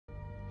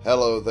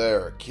Hello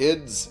there,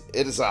 kids.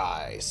 It is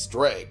I,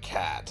 Stray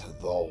Cat,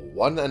 the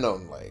one and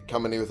only,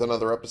 coming here with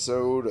another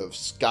episode of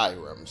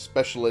Skyrim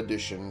Special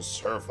Edition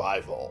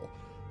Survival.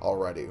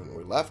 Already, when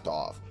we left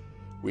off,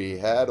 we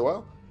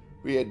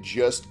had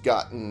just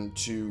gotten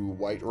to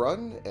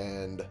Whiterun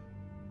and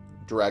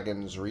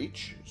Dragon's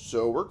Reach,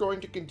 so we're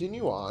going to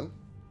continue on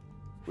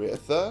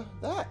with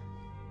that.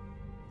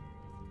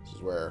 This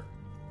is where...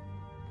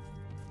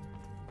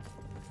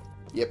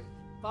 Yep.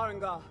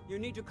 Farengar, you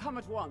need to come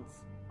at once.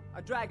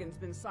 A dragon's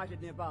been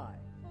sighted nearby.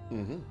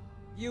 Mm-hmm.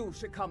 You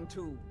should come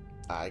too.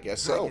 I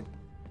guess Dragon. so.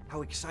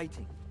 How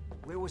exciting.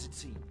 Where was it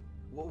seen?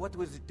 What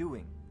was it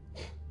doing?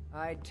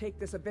 I'd take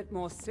this a bit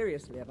more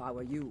seriously if I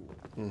were you.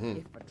 Mm-hmm.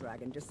 If a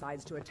dragon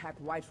decides to attack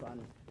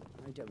Whiterun,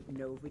 I don't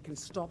know if we can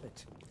stop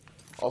it.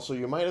 Also,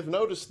 you might have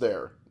noticed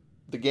there,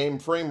 the game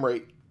frame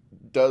rate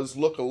does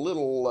look a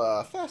little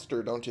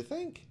faster, don't you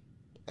think?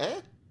 Eh?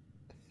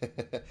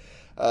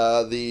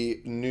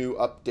 The new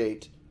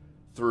update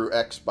through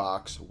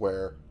Xbox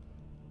where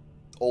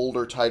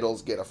older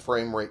titles get a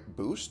frame rate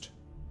boost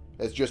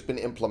has just been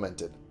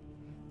implemented.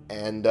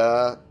 And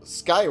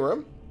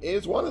Skyrim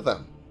is one of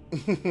them.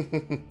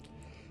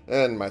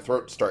 And my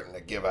throat's starting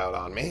to give out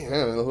on me.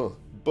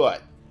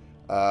 But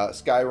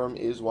Skyrim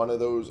is one of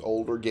those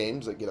older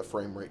games that get a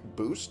frame rate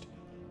boost.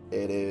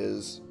 It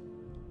is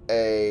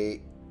a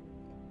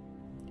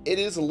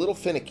little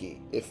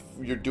finicky if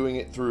you're doing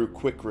it through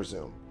quick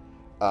resume.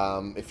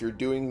 If you're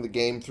doing the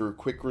game through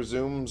quick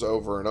resumes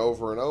over and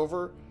over and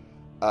over,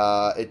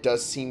 it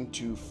does seem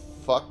to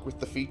fuck with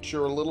the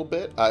feature a little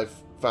bit, I've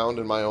found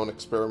in my own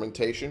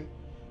experimentation.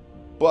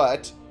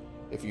 But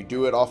if you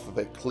do it off of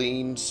a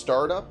clean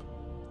startup,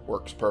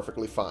 works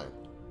perfectly fine.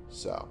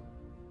 So,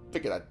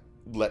 figured I'd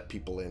let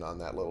people in on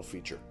that little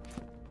feature.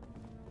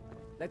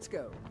 Let's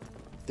go.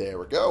 There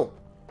we go.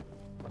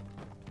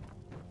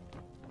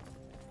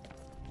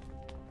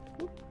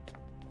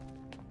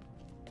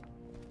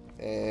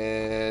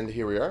 And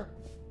here we are.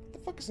 What the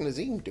fuck is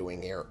Nazim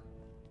doing here?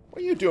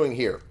 What are you doing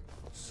here?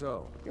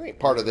 So, You ain't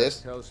part of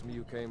this. tells me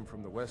you came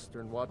from the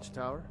Western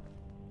Watchtower?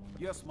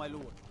 Yes, my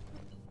lord.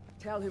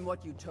 Tell him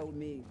what you told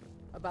me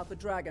about the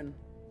dragon.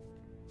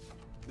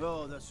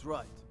 Oh, that's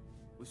right.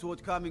 We saw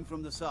it coming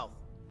from the south.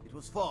 It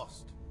was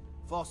fast.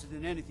 Faster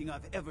than anything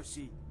I've ever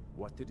seen.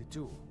 What did it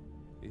do?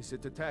 Is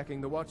it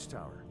attacking the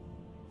Watchtower?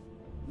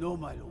 No,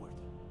 my lord.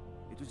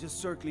 It was just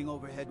circling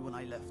overhead when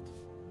I left.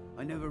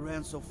 I never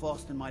ran so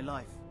fast in my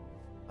life.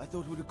 I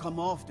thought it would come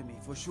after me,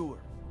 for sure.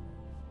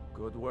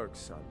 Good work,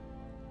 son.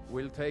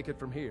 We'll take it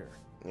from here.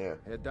 Yeah,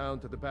 Head down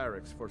to the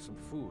barracks for some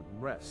food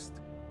and rest.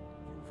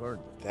 You've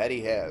earned it. that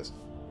he has.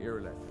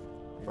 Irleth,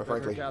 you Quite better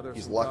frankly, gather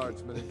he's some lucky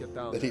guardsmen and get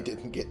down that he there.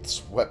 didn't get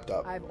swept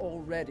up. I've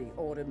already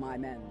ordered my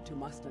men to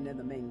muster near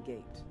the main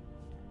gate.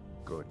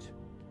 Good.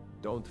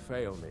 Don't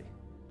fail me.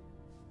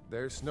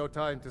 There's no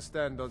time to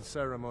stand on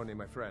ceremony,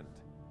 my friend.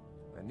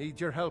 I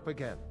need your help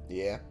again.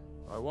 Yeah.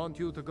 I want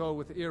you to go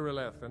with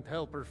Irileth and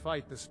help her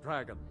fight this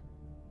dragon.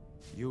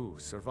 You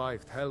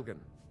survived Helgen,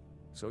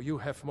 so you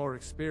have more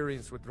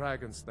experience with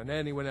dragons than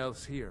anyone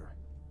else here.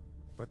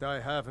 But I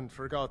haven't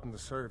forgotten the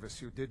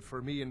service you did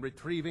for me in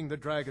retrieving the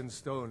dragon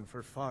stone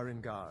for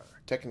Farengar.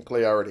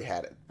 Technically, I already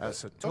had it.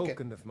 As a Okay.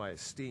 token of my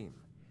esteem,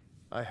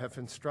 I have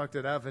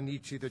instructed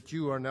Avenici that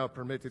you are now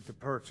permitted to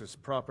purchase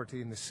property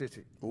in the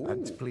city. Ooh.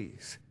 And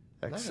please,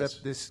 accept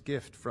Nice. this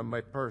gift from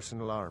my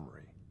personal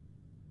armory.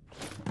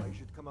 You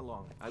should come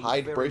along. I would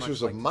Hide very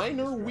bracers much of like to see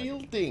minor this dragon.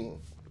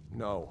 wielding.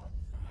 No,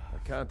 I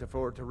can't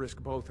afford to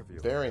risk both of you.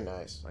 Very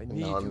nice. I And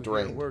need now I'm you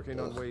drained. here working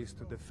on Ugh. ways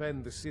to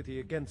defend the city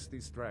against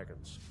these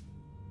dragons.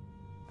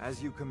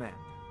 As you command.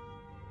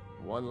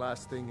 One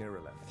last thing,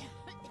 Irileth.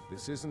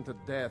 This isn't a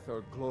death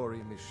or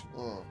glory mission.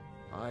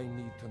 I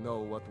need to know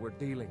what we're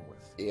dealing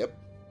with. Yep.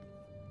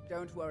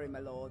 Don't worry, my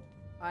lord.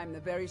 I'm the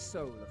very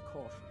soul of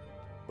caution.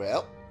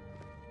 Well,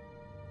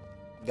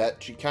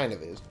 that she kind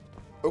of is.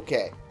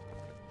 Okay.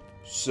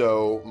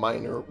 So,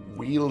 minor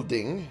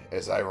wielding,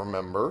 as I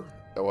remember,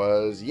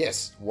 was,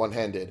 yes,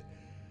 one-handed.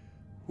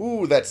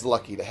 Ooh, that's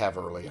lucky to have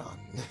early on.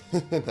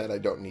 That I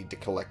don't need to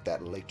collect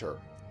that later.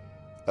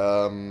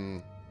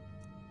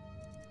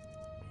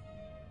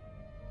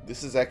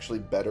 This is actually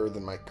better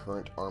than my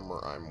current armor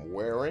I'm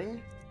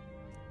wearing.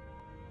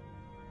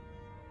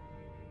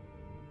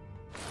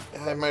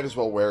 I might as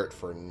well wear it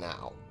for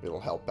now. It'll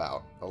help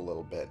out a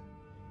little bit.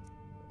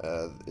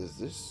 Is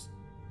this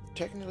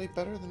technically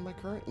better than my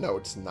current? No,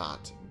 it's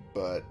not.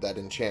 But that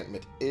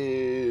enchantment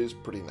is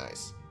pretty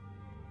nice.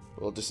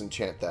 We'll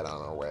disenchant that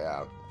on our way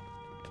out.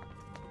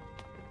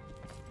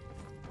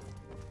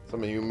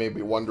 Some of you may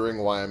be wondering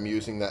why I'm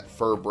using that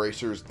fur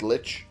bracers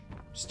glitch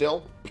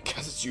still.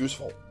 Because it's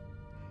useful.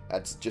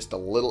 That's just a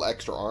little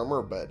extra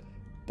armor, but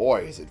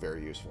boy, is it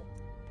very useful.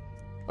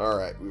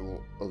 Alright, we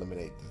will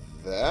eliminate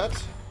that.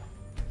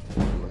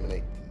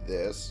 Eliminate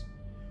this.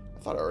 I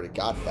thought I already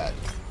got that.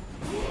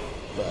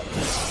 But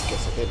I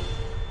guess I didn't.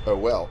 Oh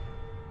well.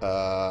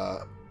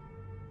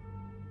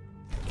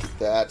 Get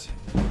that.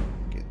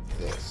 Get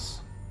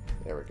this.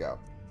 There we go.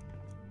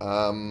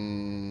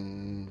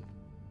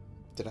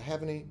 Did I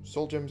have any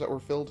soul gems that were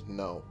filled?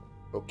 No.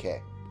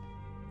 Okay.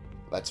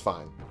 That's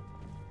fine.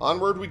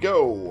 Onward we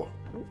go!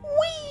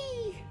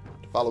 Whee!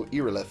 To follow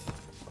Irilith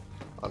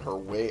on her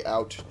way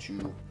out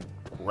to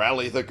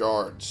rally the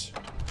guards.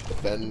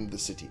 Defend the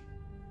city.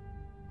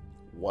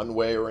 One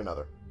way or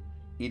another.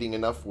 Eating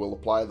enough will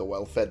apply the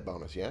well-fed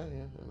bonus. Yeah,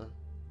 I know.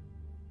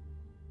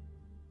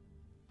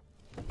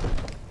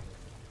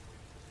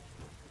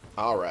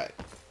 Alright.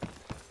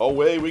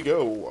 Away we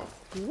go.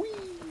 Whee!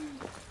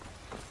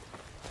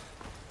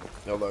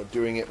 Although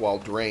doing it while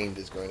drained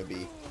is going to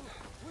be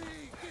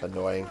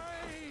annoying.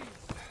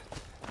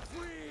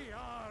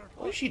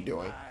 What is she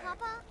doing?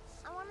 Papa,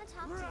 I want to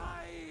talk to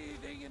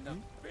you.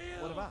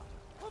 What about?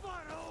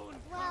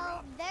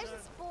 Well, there's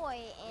this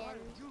boy, and...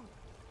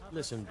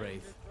 Listen,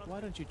 Brave,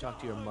 why don't you talk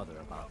to your mother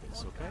about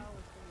this, okay?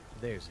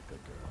 There's a good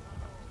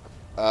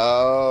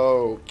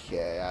girl.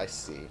 Okay, I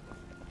see.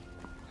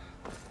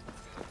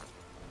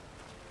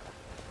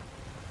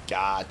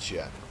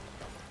 Gotcha.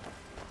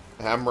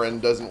 Hamren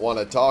doesn't want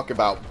to talk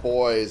about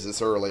boys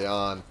this early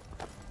on.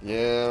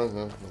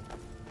 Yeah,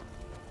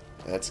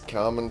 that's a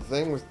common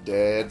thing with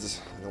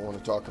dads. They don't want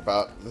to talk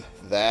about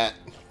that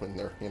when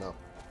they're, you know,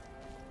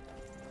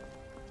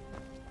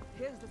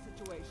 Here's the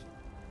situation.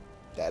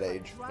 that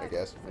age, I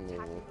guess. Dragons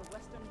attacking the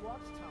western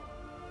watchtower.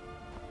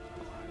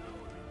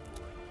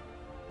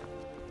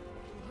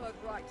 You heard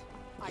right.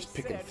 Just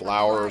picking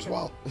flowers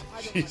while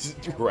she's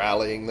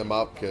rallying them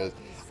up, because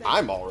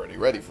I'm already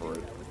ready for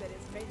it.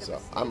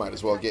 So I might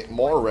as well get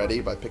more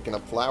ready by picking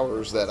up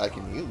flowers that I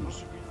can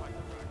use. Like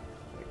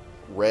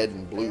red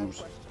and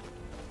blues.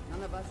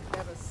 None of us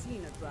have ever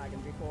seen a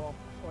dragon before,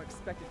 or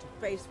expected to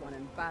face one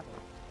in battle.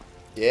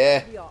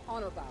 Yeah, We are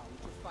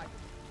honor-bound to fight,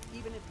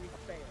 even if we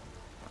fail.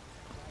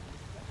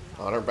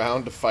 honor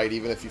bound to fight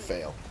even if you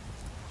fail.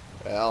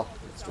 Well,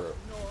 it's true.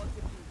 Lords,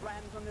 if you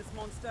ran from this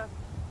monster,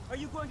 are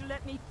you going to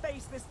let me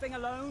face this thing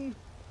alone?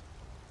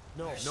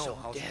 No,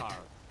 Housecar.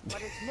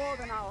 But it's more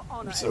than our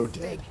honor I'm so at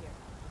stake dead. here.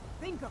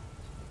 Think of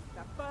it.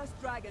 The first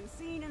dragon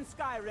seen in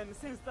Skyrim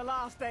since the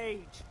last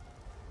age.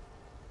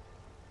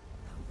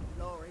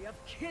 The glory of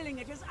killing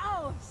it is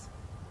ours,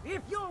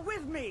 if you're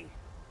with me.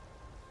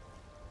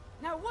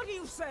 Now what do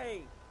you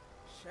say?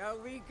 Shall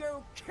we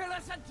go kill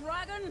us a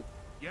dragon?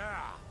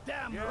 Yeah.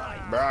 Damn right.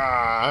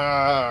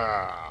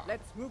 Brah.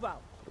 Let's move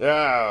out.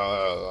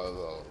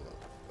 Yeah.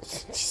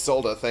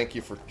 Solda, thank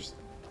you for just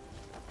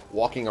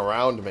walking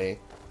around me.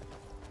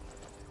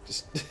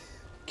 Just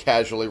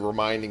casually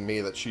reminding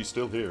me that she's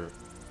still here.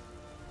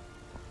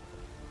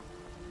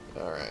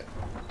 Alright.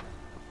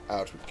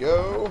 Out we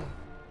go.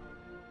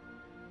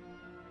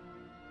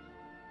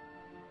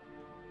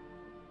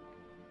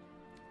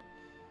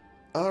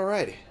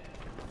 Alrighty.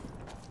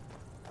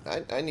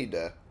 I need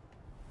to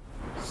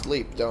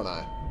sleep, don't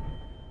I?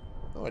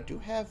 Oh, I do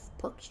have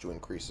perks to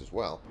increase as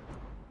well.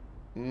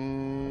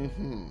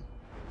 Mm-hmm.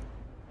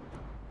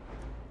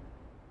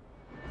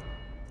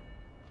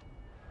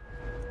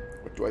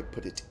 What do I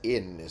put it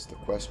in is the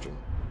question.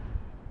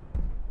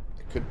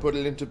 I could put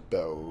it into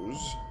bows.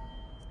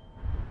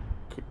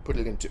 Could put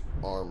it into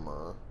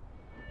armor.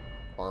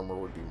 Armor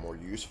would be more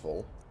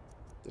useful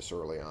this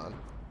early on.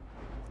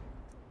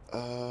 I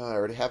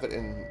already have it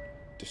in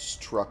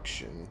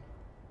destruction.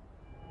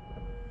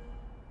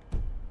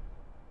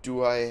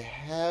 Do I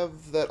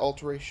have that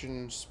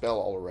alteration spell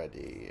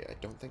already? I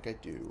don't think I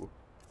do.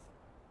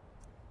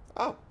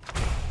 Oh.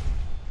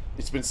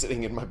 It's been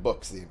sitting in my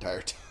books the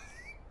entire time.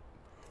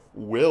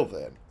 Will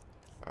then.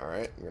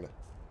 Alright, I'm going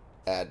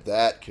to add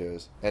that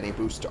because any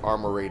boost to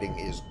armor rating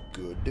is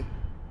good.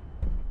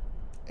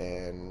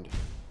 And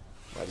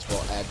might as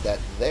well add that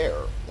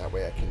there. That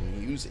way I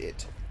can use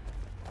it.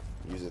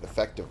 Use it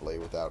effectively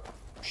without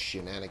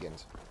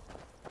shenanigans.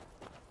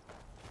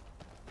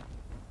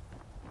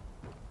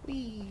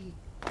 Whee!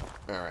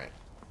 Alright.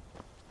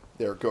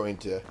 They're going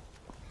to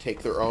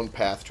take their own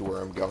path to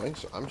where I'm going,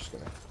 so I'm just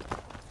going to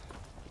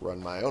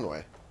run my own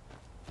way.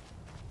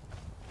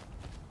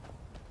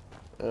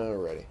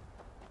 Alrighty.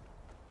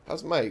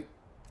 How's my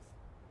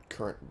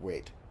current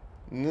weight?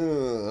 No,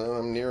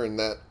 I'm nearing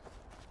that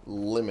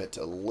limit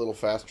a little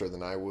faster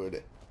than I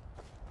would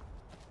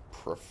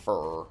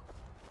prefer.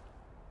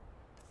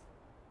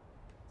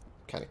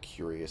 Kind of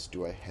curious.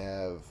 Do I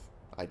have...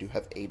 I do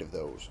have 8 of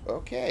those.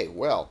 Okay,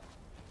 well.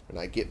 And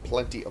I get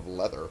plenty of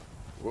leather.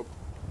 Whoop.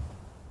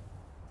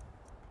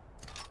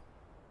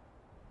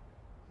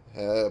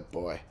 Oh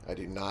boy. I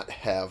do not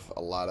have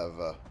a lot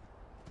of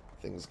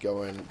things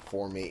going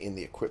for me in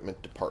the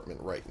equipment department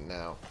right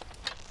now.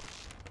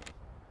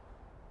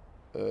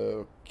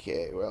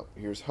 Okay, well,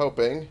 here's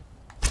hoping.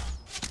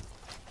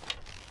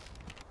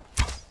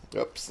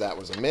 Oops, that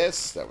was a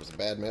miss. That was a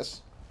bad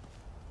miss.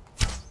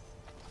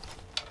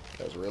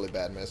 That was a really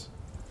bad miss.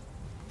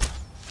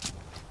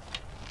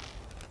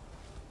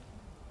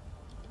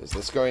 Is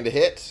this going to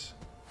hit?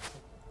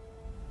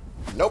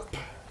 Nope.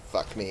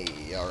 Fuck me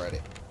already.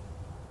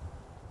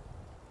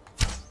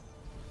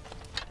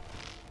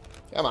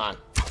 Come on.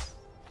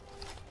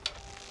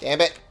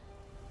 Damn it.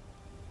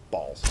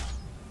 Balls.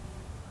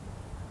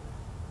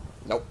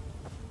 Nope.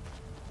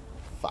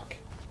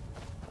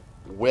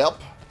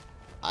 Welp,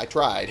 I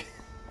tried.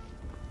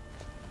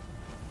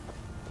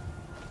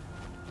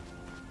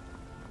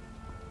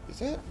 Is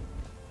that...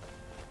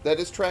 That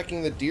is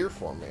tracking the deer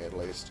for me, at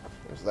least.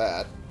 There's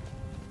that.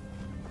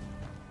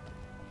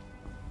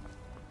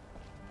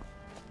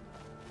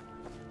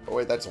 Oh,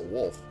 wait, that's a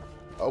wolf.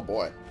 Oh,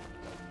 boy.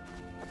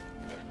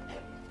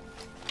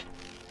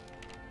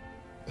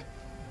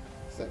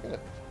 Is that gonna...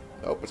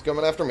 Nope, it's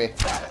coming after me.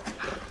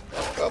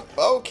 Oh,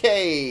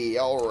 okay,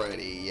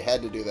 alrighty. You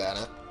had to do that,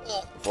 huh?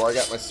 Before I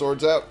got my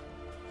swords out.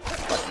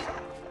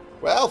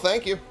 Well,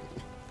 thank you.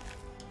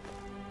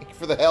 Thank you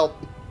for the help.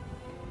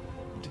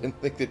 Didn't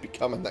think they'd be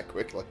coming that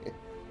quickly.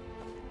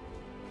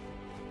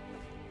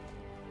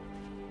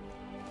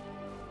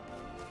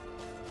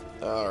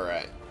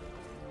 Alright.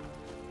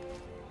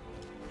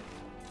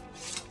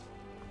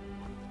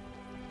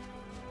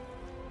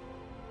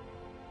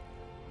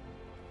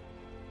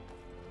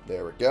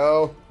 There we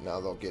go.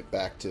 Now they'll get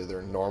back to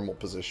their normal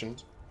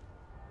positions.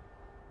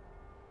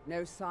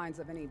 No signs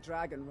of any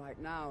dragon right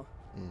now.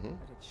 Mm-hmm.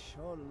 But it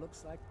sure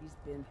looks like he's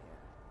been here.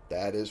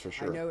 That is for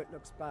sure. I know it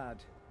looks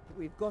bad, but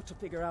we've got to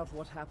figure out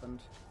what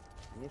happened.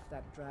 And if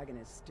that dragon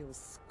is still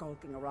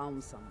skulking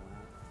around somewhere.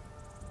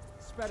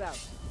 Spread out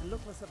and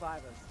look for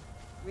survivors.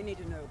 We need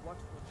to know what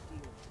we'll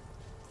deal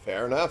with.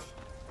 Fair enough.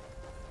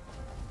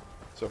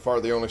 So far,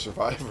 the only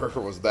survivor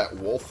was that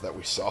wolf that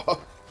we saw.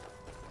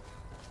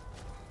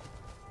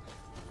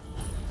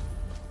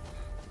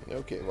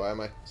 Okay, why am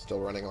I still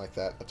running like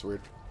that? That's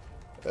weird.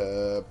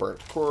 Burnt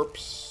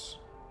corpse.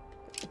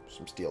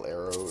 Some steel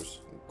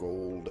arrows.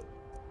 Gold.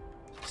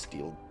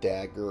 Steel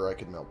dagger. I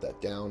could melt that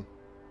down.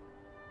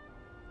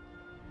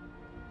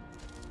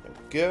 There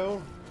we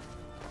go.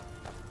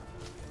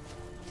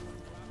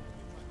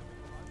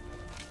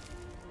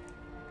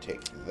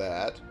 Take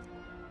that.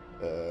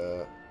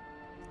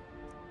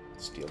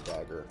 Steel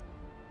dagger.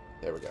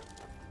 There we go.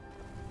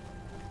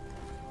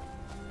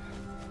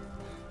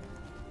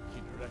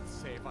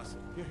 Save us.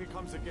 Here he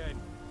comes again.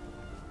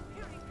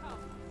 Here he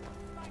comes.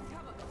 Find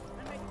cover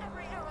and make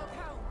every arrow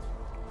count.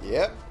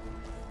 Yep.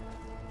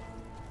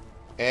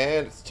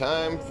 And it's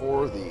time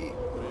for the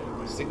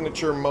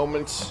signature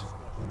moment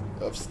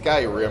of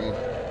Skyrim.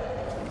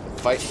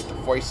 The fight with the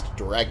voiced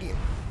dragon.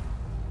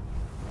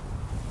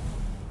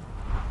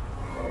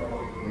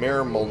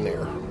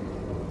 Mirmulnir.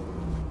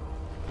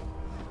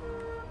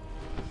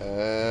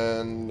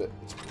 And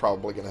it's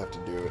probably going to have to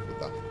do it with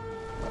the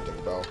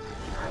hunting bow.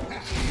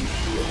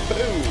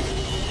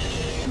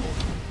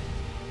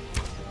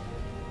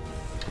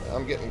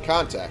 I'm getting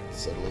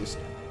contacts, at least.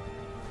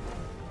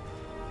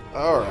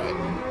 Alright.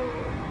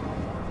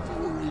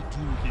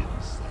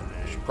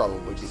 Should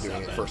probably be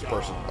doing it first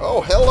person.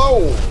 Oh,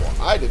 hello!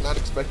 I did not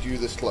expect you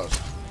this close.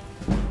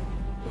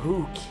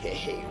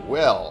 Okay,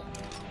 well.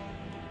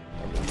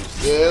 I'm gonna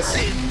use this.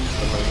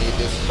 I'm gonna need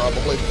this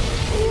probably.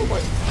 Oh,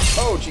 my.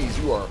 Oh, geez,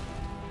 you are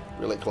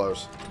really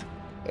close.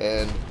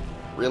 And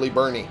really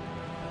burny.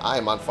 I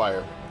am on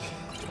fire.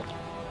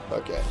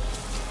 Okay.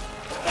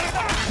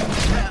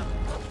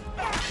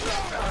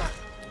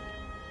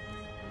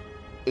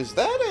 Is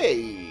that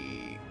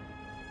a...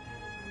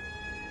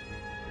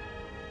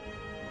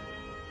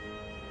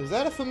 Is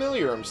that a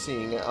familiar I'm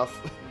seeing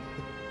off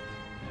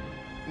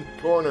in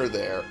the corner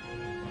there?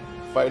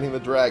 Fighting the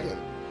dragon.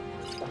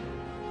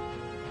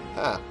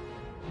 Huh.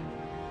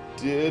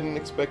 Didn't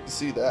expect to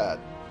see that.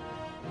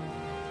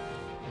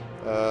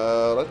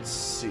 Let's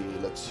see.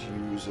 Let's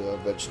use a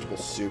vegetable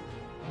soup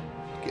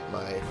to get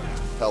my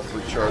health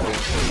recharging.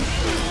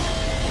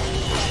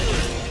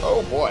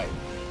 Oh boy.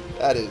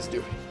 That is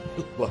doing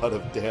a lot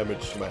of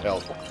damage to my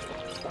health.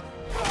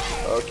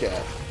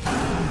 Okay.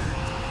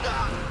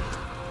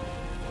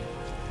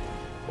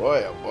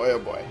 Boy, oh boy, oh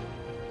boy.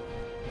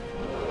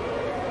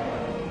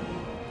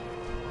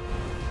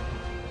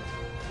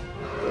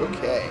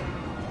 Okay.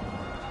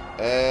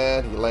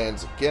 And he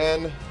lands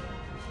again.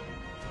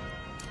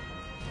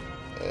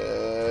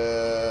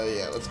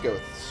 Yeah, let's go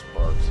with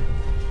sparks.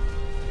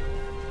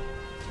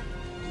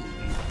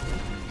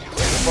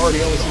 So far,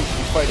 he only seems to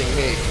be fighting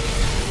me.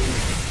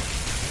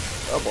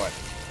 Oh boy.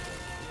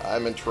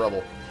 I'm in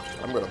trouble.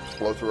 I'm gonna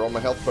blow through all my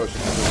health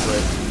potions at this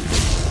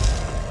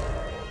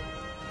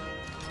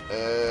rate.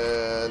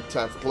 And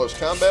time for close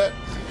combat.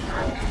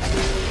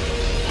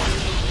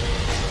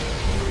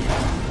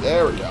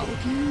 There we go.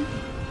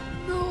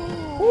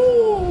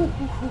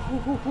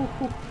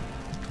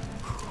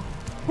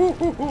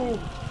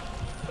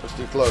 That was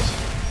too close.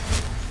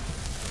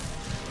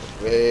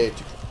 Way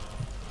too close.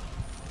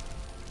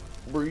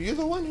 Were you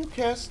the one who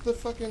cast the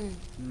fucking...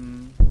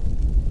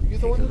 Were you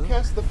the one who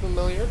cast the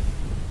familiar?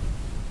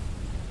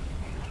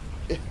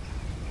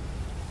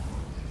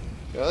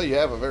 Well, you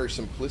have a very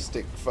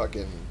simplistic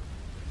fucking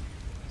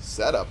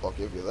setup, I'll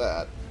give you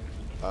that.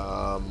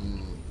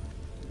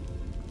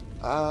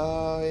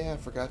 Yeah, I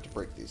forgot to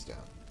break these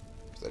down.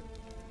 Because I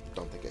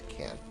don't think I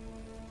can.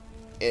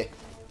 Get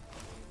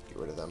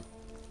rid of them.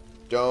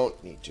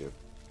 Don't need to.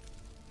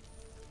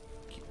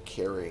 Keep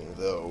carrying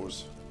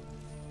those.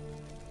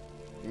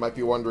 You might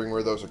be wondering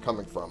where those are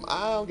coming from.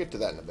 I'll get to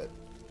that in a bit.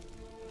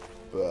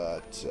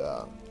 But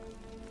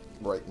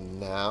right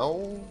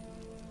now...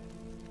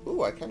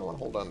 Ooh, I kind of want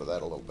to hold on to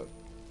that a little bit.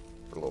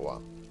 For a little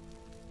while.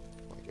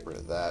 I want to get rid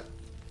of that.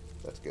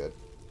 That's good.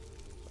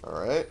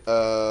 Alright.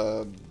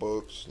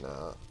 Books,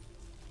 nah.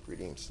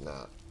 Ingredients,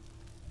 nah.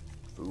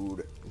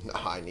 Food,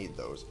 nah, I need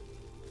those.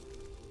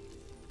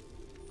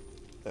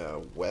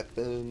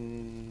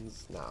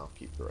 Weapons, nah, I'll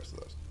keep the rest of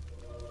those.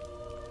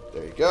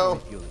 There you go.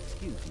 If you'll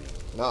excuse me.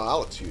 No,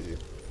 I'll excuse you.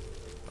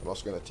 I'm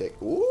also going to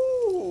take...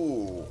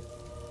 Ooh!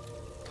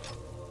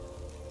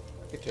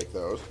 I could take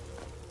those.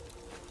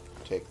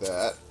 Take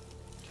that.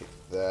 Take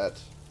that.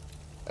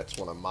 That's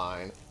one of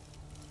mine.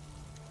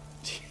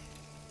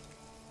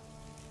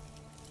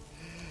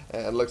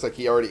 And it looks like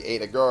he already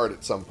ate a guard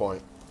at some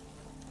point.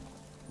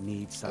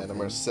 Need something. And I'm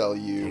going to sell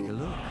you Take a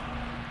look.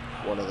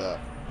 one of the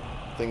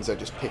things I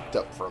just picked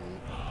up from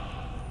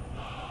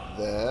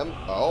them.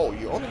 Oh,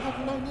 you only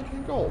have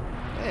 900 gold.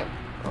 Damn.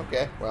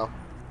 Okay, well.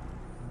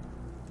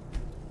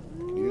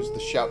 Use the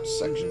shout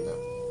section now.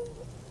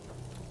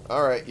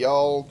 Alright,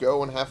 y'all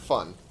go and have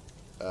fun.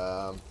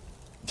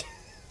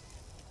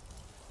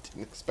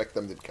 Didn't expect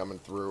them to be coming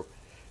through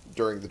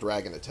during the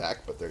dragon attack,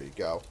 but there you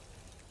go.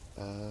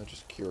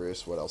 Just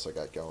curious what else I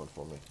got going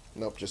for me.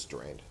 Nope, just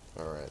drained.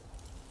 Alright.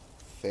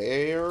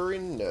 Fair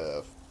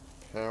enough.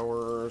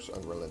 Powers,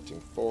 Unrelenting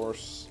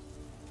Force.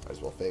 Might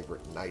as well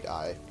favorite Night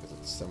Eye, because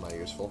it's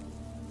semi-useful.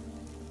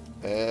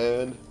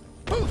 And...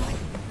 Oh my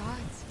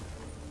gods.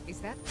 Is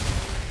that the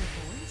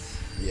voice?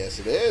 yes,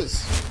 it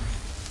is.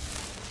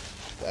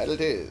 That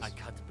it is. I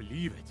can't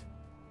believe it.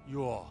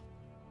 You're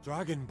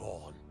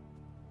Dragonborn.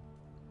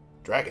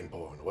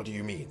 Dragonborn, what do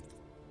you mean?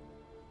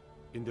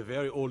 In the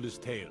very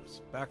oldest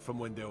tales, back from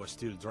when there were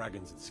still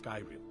dragons in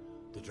Skyrim,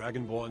 the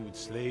Dragonborn would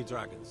slay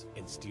dragons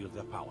and steal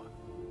their power.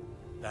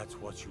 That's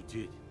what you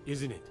did,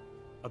 isn't it?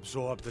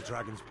 Absorb the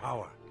dragon's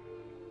power.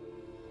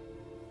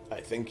 I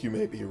think you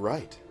may be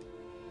right.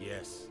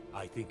 Yes,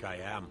 I think I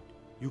am.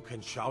 You can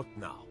shout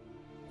now.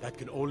 That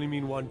can only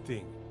mean one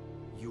thing.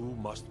 You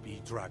must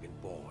be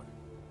Dragonborn.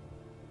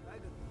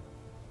 Dragon?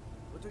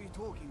 What are you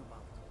talking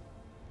about?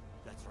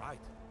 That's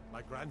right.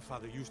 My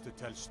grandfather used to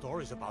tell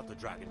stories about the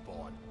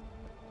Dragonborn.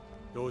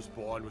 Those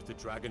born with the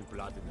dragon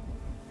blood in them.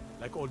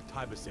 Like old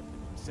Tiber Septim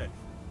himself.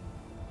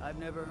 I've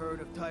never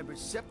heard of Tiber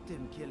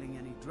Septim killing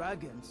any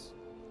dragons.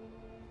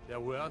 There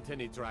weren't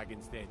any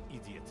dragons then,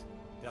 idiot.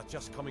 They're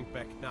just coming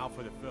back now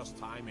for the first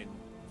time in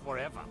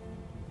forever.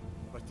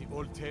 But the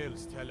old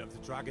tales tell of the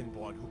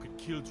Dragonborn who could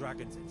kill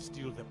dragons and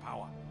steal their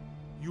power.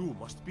 You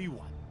must be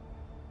one.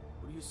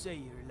 What do you say,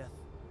 Irileth?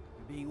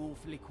 You're being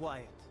awfully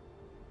quiet.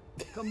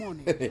 Come on,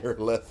 Irileth. You're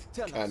left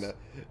Tell kind of us,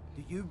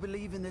 do you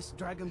believe in this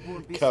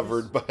Dragonborn business?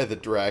 covered by the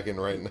dragon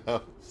right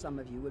now. Some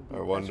of you would be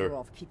I wonder. better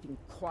off keeping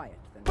quiet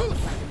than clapping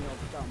your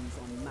thumbs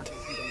on matters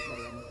you don't know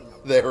anything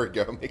about. There we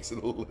go. Makes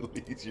it a little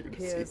easier to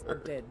Here's see a her.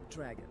 dead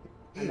dragon,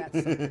 and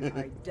that's something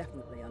I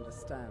definitely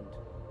understand.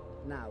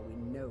 Now we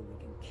know we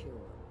can kill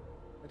them.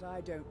 But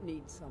I don't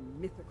need some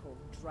mythical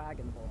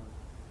dragonborn.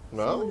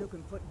 No? Someone who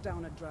can put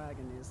down a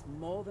dragon is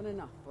more than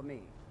enough for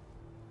me.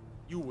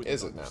 You wouldn't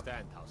Is it now?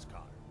 understand,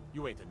 Housecar.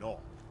 You ain't a Norm.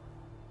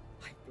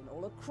 I've been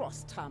all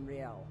across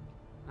Tamriel.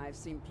 I've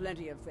seen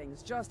plenty of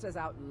things just as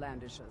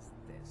outlandish as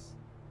this.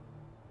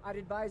 I'd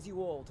advise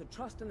you all to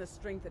trust in the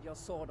strength of your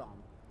sword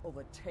arm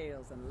over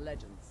tales and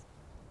legends.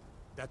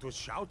 That was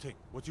shouting,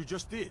 what you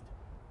just did.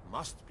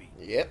 Must be.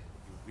 Yep.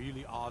 You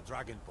really are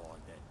Dragonborn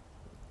then.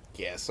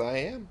 Yes, I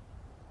am.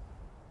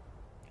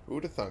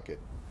 Who'da thunk it?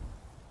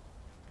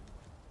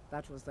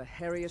 That was the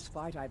hairiest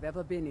fight I've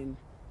ever been in,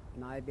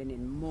 and I've been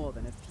in more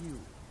than a few.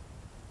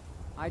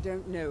 I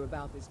don't know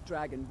about this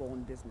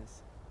Dragonborn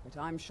business, but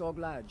I'm sure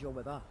glad you're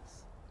with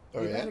us.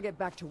 Oh, You yeah? better get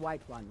back to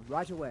Whiterun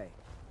right away.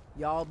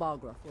 Jarl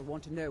Balgruuf will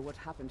want to know what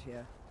happened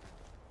here.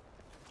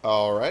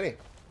 Alrighty.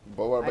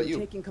 But what about I'm you?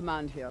 taking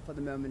command here for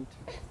the moment.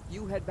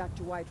 You head back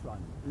to Whiterun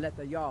and let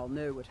the Jarl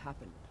know what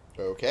happened.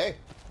 Okay.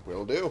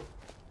 Will do.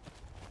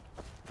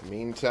 In the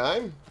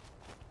meantime,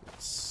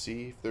 let's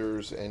see if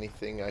there's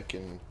anything I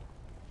can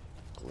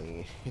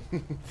glean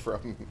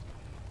from,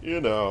 you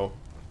know,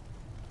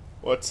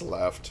 what's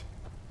left.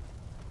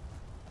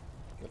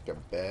 Like a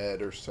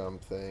bed or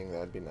something.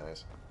 That'd be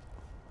nice.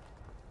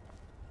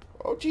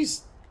 Oh,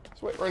 jeez. This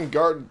Whiterun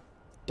guard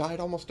died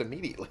almost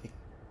immediately.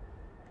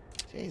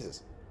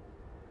 Jesus.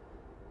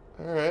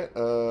 Alright,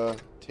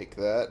 take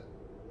that.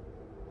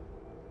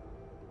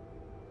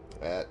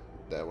 That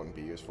wouldn't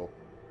be useful.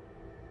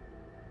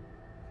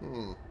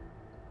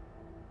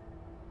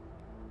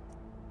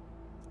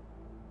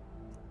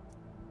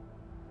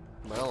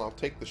 Well, I'll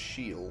take the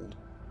shield.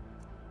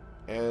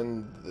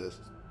 And the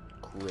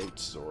great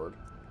sword.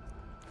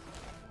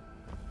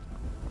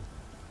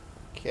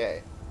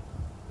 Okay.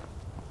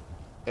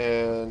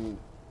 And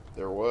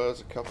there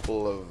was a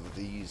couple of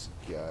these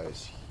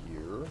guys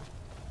here.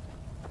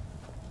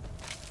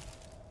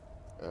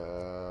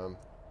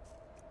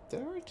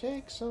 Did I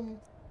take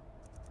some?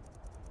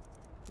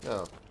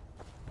 No.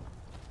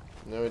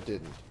 No, it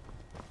didn't.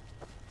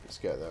 This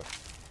guy, though.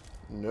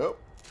 Nope.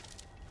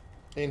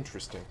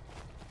 Interesting.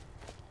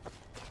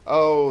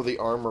 Oh, the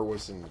armor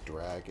was in the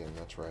dragon.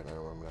 That's right, I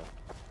remember that.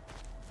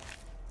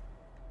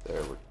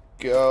 There we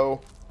go.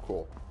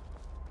 Cool.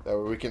 That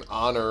way we can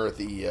honor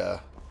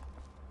the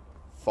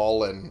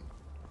fallen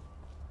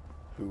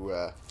who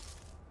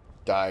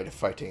died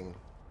fighting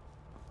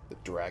the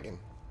dragon.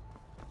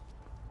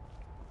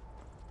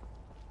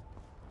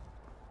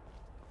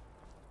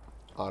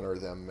 Honor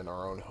them in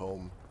our own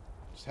home.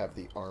 Just have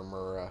the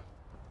armor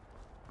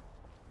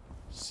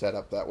set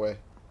up that way.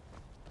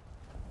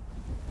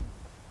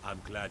 I'm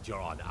glad you're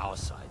on our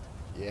side.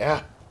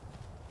 Yeah,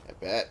 I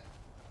bet.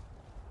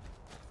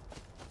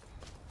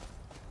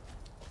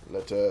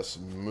 Let us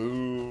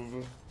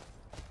move.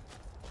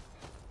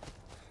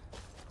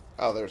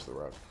 Oh, there's the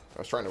road. I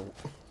was trying to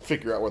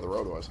figure out where the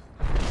road was.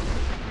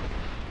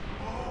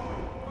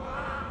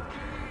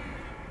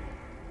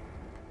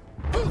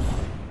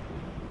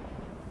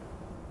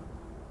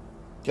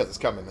 Because it's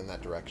coming in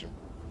that direction.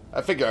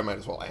 I figure I might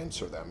as well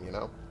answer them, you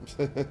know?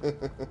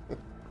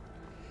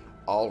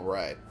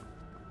 Alright.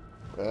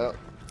 Well.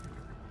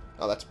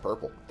 Oh, that's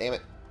purple. Damn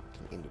it.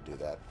 Didn't mean to do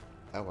that.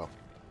 Oh,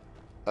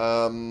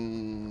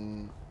 well.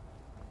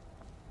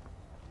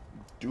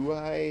 Do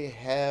I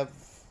have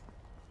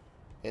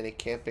any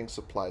camping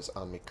supplies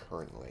on me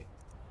currently?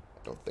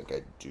 I don't think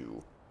I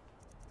do.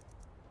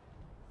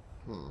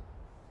 I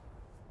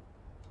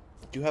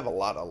do have a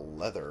lot of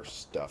leather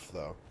stuff,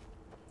 though.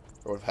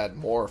 I would have had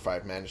more if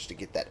I'd managed to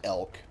get that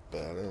elk,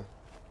 but...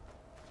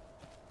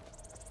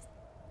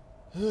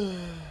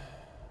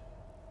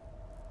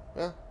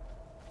 well...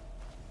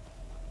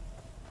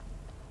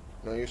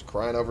 no use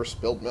crying over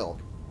spilled milk.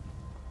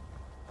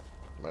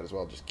 Might as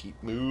well just keep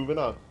moving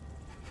on.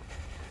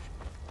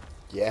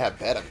 Yeah, I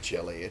bet I'm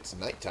chilly. It's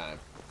nighttime.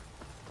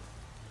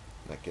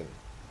 I can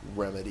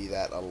remedy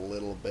that a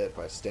little bit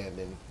by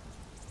standing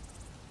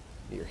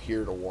near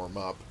here to warm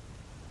up.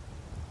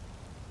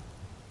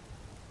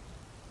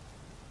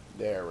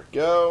 There we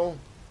go.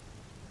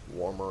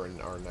 Warmer and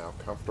are now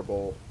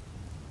comfortable.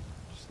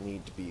 Just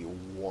need to be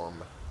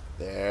warm.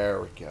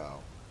 There we go.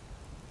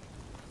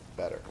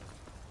 Better.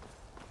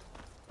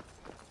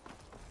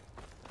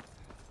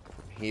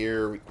 From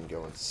here we can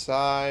go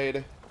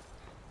inside.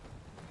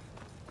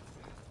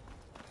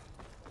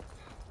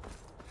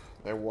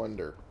 I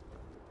wonder,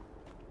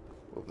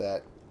 will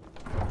that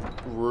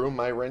room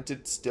I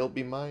rented still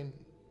be mine?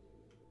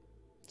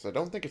 So I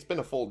don't think it's been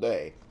a full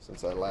day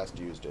since I last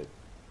used it.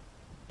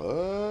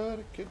 But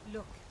it could...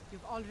 Look,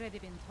 you've already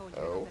been told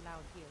you're not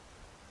allowed here.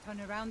 Turn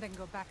around and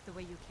go back the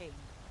way you came.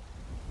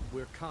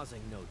 We're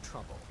causing no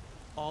trouble.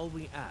 All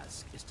we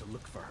ask is to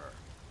look for her.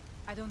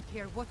 I don't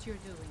care what you're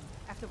doing.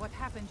 After what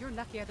happened, you're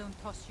lucky I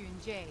don't toss you in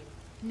jail.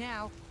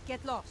 Now,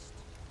 get lost.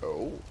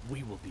 Oh.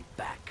 We will be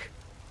back.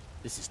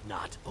 This is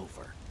not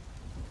over.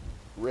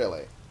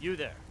 Really? You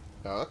there.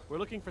 Huh? We're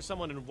looking for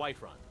someone in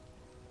Whiterun.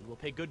 And we'll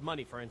pay good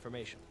money for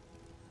information.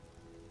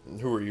 And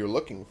who are you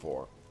looking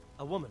for?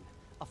 A woman.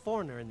 A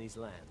foreigner in these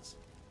lands.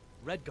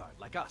 Redguard,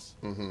 like us.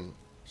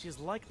 She is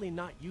likely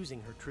not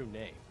using her true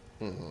name.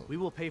 We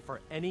will pay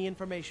for any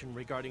information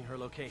regarding her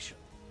location.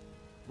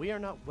 We are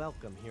not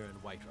welcome here in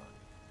Whiterun.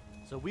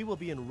 So we will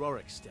be in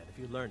Rorikstead if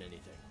you learn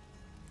anything.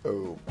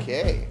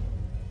 Okay.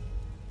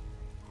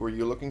 Who are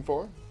you looking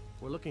for?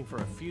 We're looking for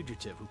a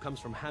fugitive who comes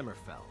from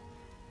Hammerfell.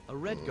 A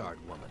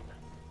Redguard woman.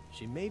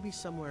 She may be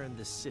somewhere in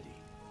this city.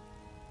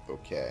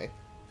 Okay.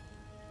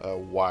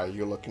 Why are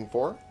you looking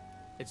for?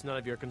 It's none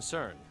of your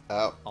concern.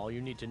 Oh. All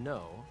you need to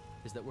know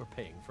is that we're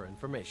paying for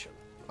information.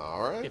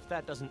 Alright. If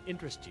that doesn't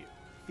interest you,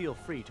 feel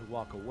free to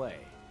walk away.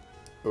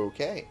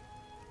 Okay.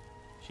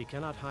 She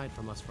cannot hide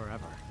from us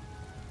forever.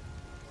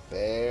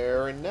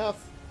 Fair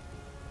enough.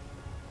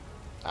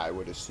 I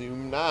would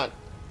assume not.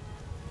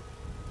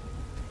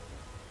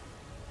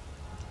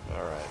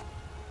 Alright.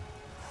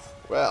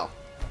 Well,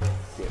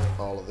 get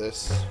all of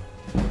this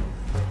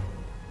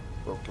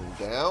broken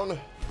down.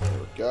 There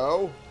we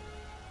go.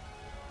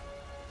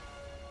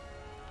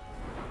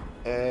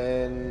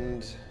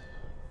 And...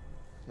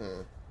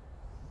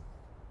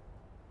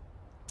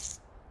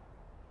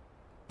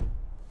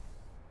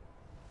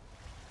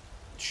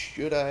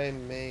 should I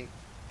make...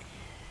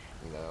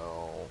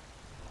 no.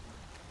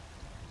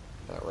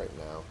 Not right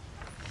now.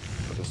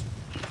 I'll just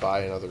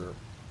buy another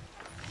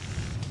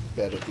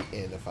bed at the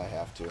inn if I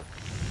have to.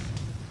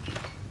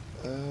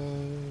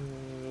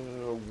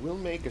 We'll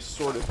make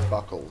assorted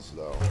buckles,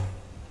 though.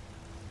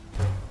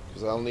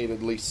 Because I'll need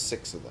at least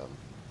 6 of them.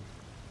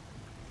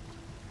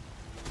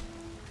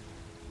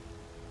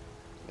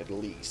 At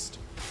least.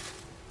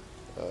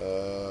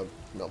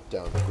 Melt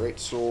down the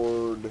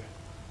greatsword.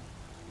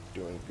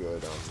 Doing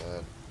good on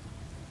that.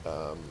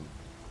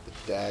 The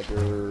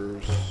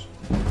daggers.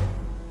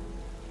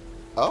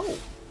 Oh!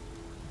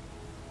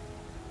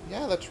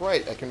 Yeah, that's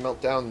right. I can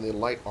melt down the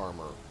light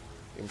armor.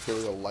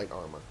 Imperial light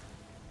armor.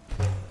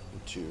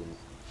 Into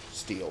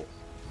steel.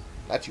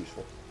 That's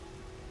useful.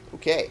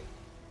 Okay.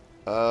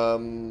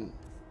 That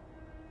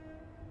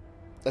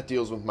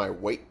deals with my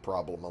weight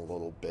problem a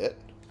little bit.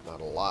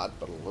 Not a lot,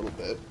 but a little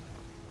bit.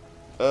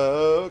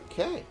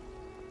 Okay.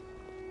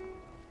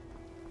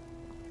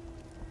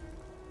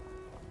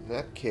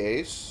 that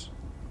case...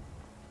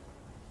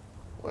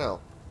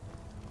 Well...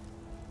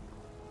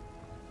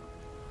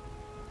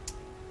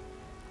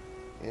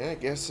 Yeah, I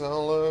guess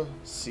I'll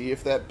see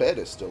if that bed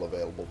is still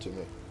available to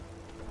me.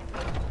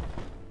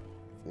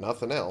 If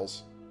nothing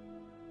else.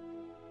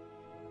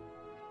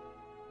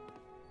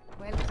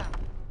 Welcome.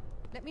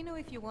 Let me know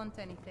if you want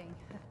anything.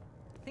 I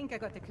think I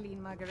got a clean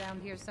mug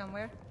around here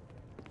somewhere.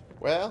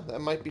 Well,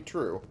 that might be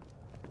true.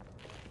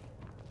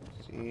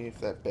 See if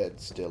that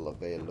bed's still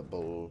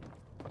available.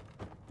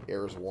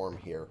 Air is warm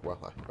here.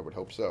 Well, I would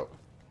hope so.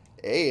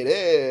 Hey, it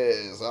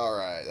is!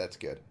 Alright, that's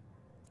good.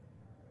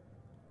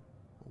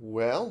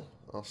 Well,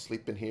 I'll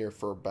sleep in here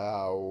for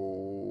about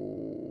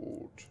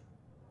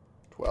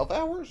 12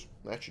 hours?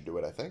 That should do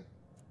it, I think.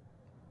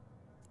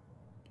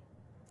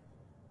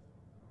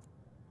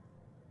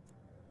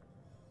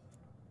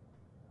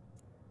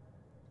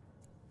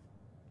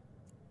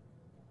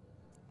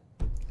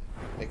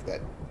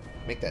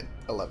 Make that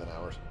 11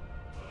 hours.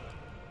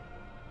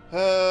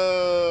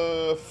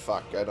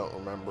 Fuck, I don't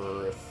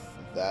remember if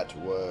that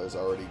was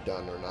already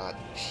done or not.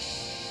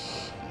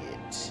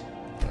 Shit.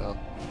 Well,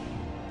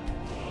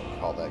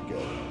 call that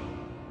good.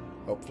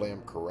 Hopefully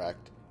I'm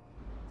correct.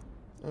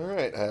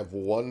 Alright, I have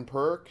one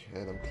perk,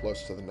 and I'm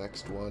close to the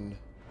next one.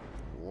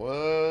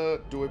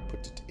 What do I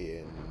put it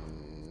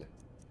in?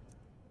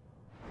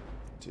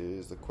 It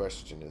is the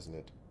question, isn't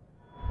it?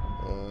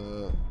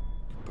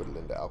 Put it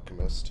into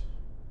Alchemist.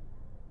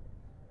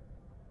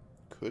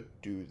 Could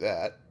do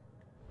that.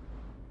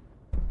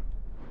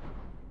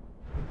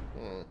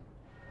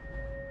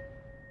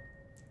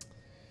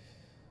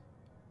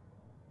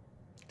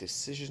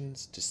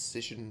 Decisions,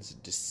 decisions,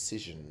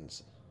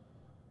 decisions.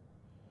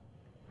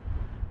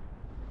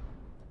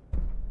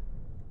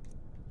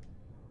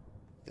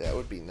 That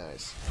would be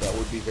nice. That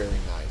would be very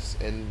nice,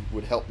 and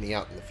would help me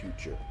out in the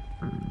future.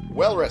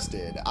 Well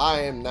rested.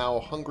 I am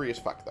now hungry as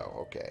fuck, though.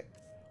 Okay.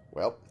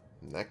 Well,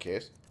 in that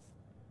case,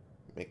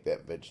 make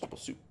that vegetable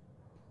soup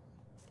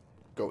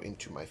go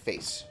into my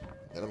face.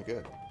 Then I'm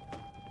good.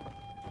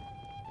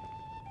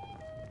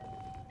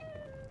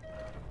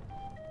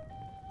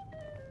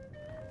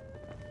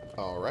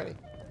 Alrighty.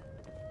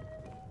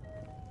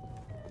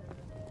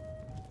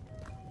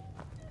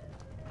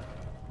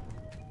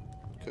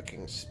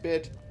 Cooking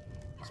spit.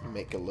 Let's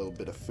make a little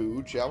bit of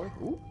food, shall we?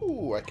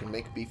 Ooh, I can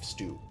make beef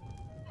stew.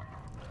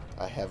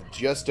 I have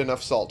just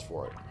enough salt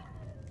for it.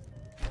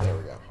 There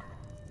we go.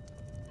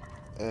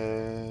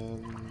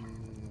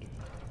 And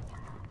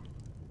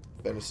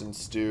venison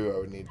stew, I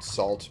would need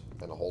salt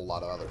and a whole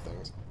lot of other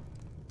things.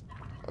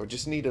 I would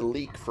just need a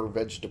leek for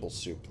vegetable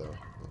soup, though.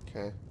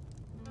 Okay.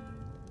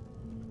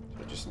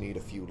 I just need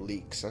a few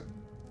leeks, huh?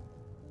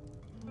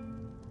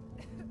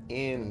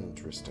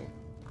 Interesting.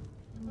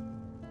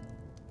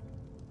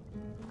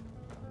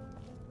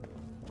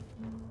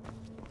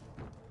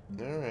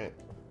 Alright.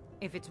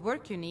 If it's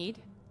work you need,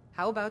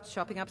 how about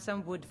chopping up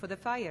some wood for the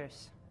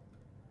fires?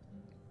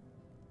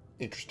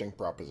 Interesting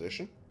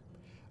proposition.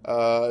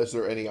 Is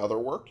there any other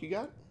work you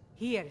got?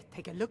 Here,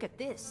 take a look at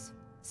this.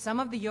 Some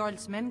of the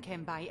Jarl's men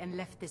came by and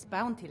left this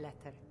bounty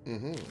letter.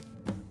 Mm-hmm.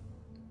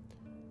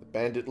 The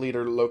bandit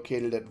leader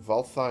located at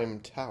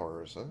Valtheim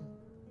Towers, huh?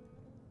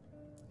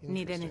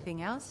 Need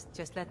anything else?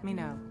 Just let me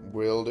know.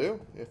 Will do,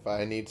 if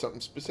I need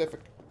something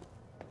specific.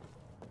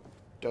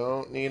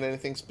 Don't need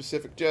anything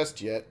specific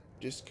just yet.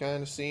 Just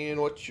kind of seeing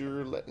what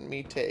you're letting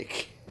me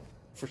take.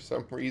 For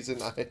some reason,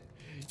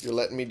 you're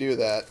letting me do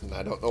that, and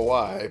I don't know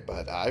why,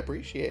 but I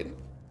appreciate it.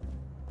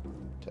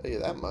 Tell you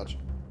that much.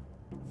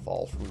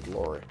 Fall from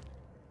glory.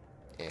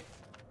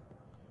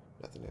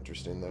 Nothing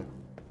interesting there.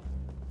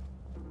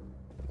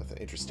 Nothing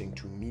interesting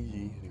to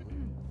me,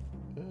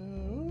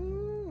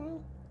 anyway.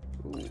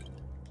 Ooh.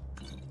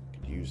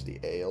 Could use the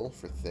ale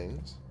for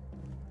things.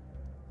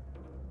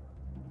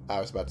 I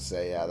was about to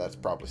say, yeah, that's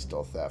probably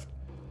still theft.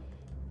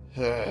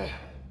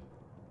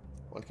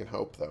 One can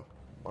hope, though.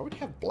 Why would you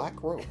have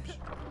black robes?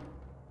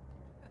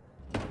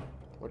 Why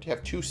would you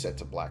have two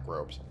sets of black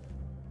robes?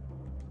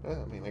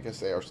 I mean, I guess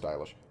they are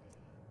stylish.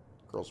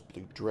 Girl's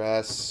blue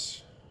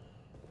dress.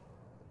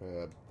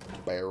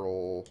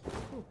 Barrel.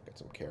 Ooh, got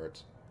some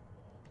carrots.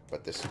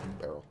 But this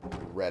barrel.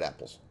 Red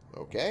apples.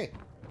 Okay.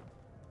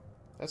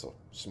 That's a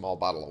small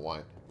bottle of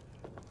wine.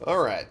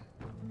 Alright.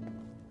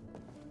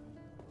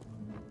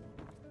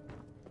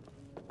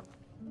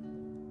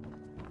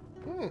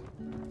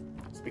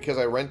 It's because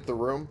I rent the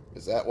room?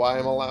 Is that why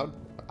I'm allowed?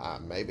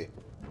 Maybe.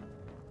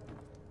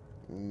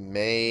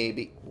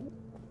 Maybe. Ooh,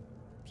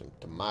 some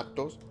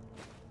tomatoes.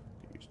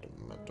 Use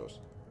tomatoes.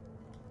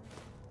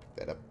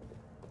 Pick that up.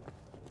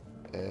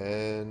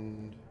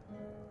 And...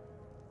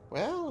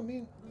 well, I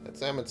mean, that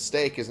salmon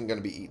steak isn't going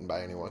to be eaten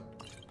by anyone.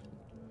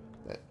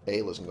 That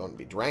ale isn't going to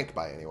be drank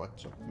by anyone,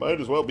 so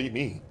might as well be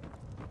me.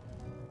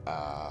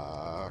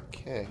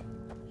 Okay.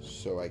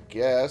 So I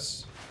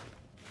guess...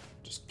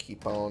 just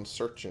keep on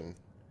searching.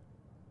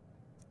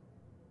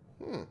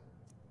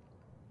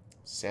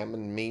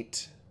 Salmon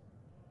meat.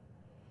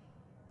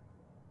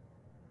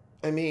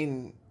 I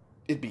mean,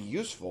 it'd be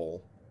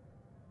useful.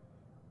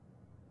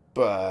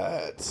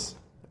 But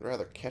I'd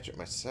rather catch it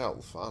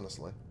myself,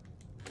 honestly.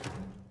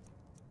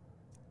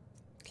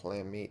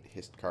 Clam meat,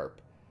 hissed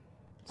carp.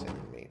 Salmon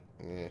meat.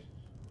 Eh.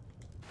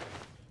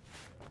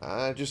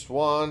 I just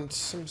want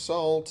some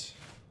salt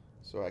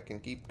so I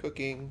can keep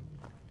cooking.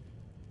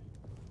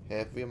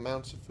 Heavy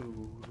amounts of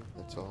food.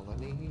 That's all I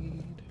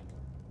need.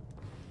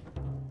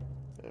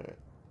 Alright.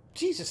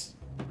 Jesus!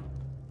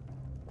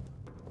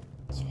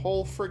 This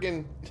whole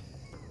friggin'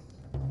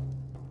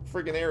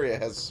 area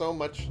has so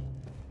much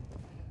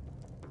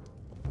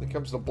when it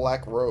comes to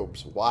black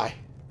robes. Why?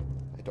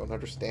 I don't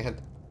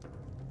understand.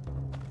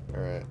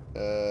 Alright.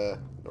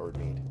 Or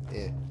need.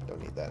 Don't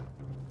need that.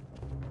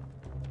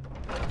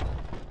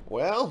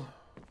 Well,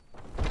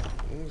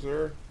 things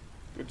are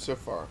good so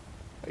far.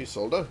 Hey,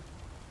 Solda.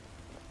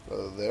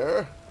 Hello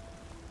there.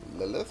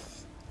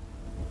 Lilith.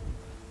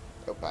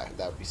 Oh, that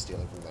would be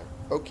stealing from there.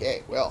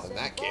 Okay, well, in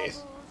that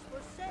case,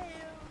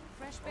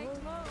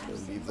 we'll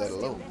leave that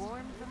alone.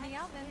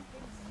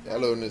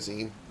 Hello,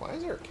 Nazim. Why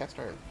is there a cast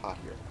iron pot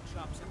here?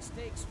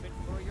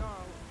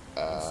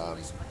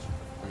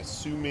 I'm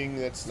assuming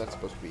that's not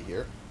supposed to be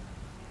here.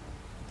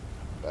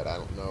 But I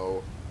don't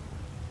know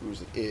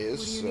whose it is,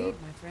 what do you need,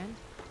 my friend?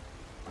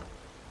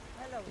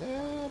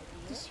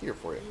 Just here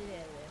for you.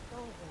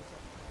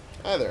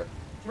 Hi there.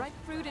 Ripe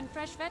fruit and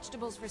fresh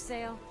vegetables for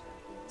sale.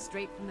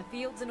 Straight from the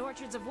fields and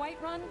orchards of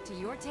Whiterun to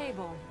your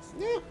table.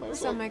 Yeah,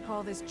 some might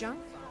call this junk.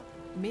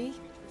 Me,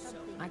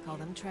 I call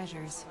them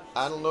treasures.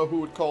 I don't know who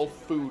would call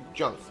food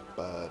junk,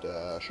 but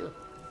sure.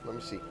 Let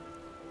me see.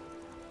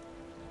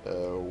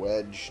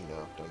 Wedge,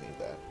 no, don't need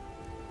that.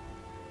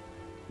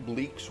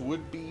 Bleaks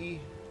would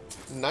be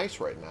nice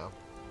right now.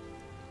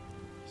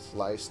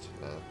 Sliced,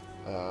 no.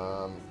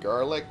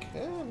 Garlic,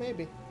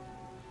 maybe.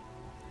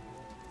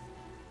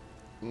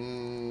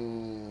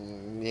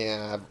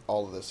 Yeah,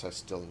 all of this I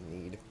still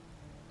need.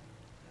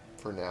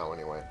 For now,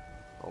 anyway.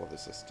 All of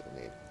this I still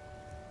need.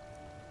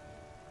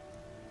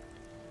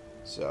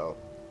 So,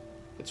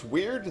 it's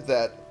weird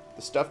that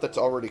the stuff that's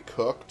already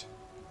cooked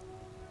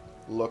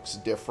looks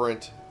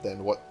different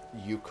than what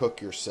you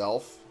cook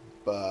yourself.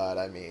 But,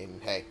 I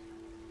mean, hey.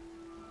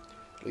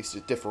 At least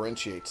it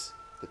differentiates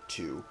the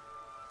two.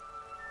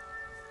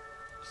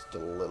 Just a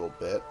little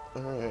bit.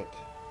 Alright.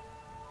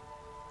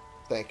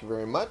 Thank you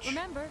very much.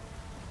 Remember,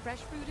 fresh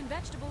fruit and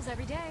vegetables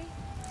every day.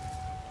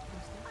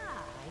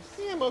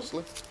 Yeah,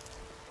 mostly.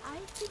 I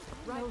think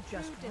Ripe know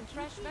just fruit and what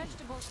fresh you need.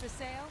 vegetables for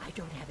sale. I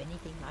don't have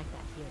anything like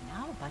that here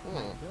now, but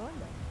my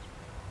Roland.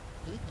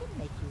 He can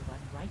make you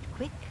one right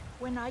quick.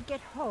 When I get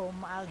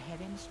home, I'll have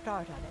him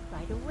start on it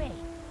right away.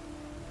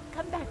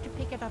 Come back to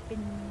pick it up in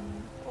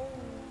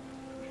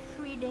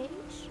 3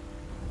 days.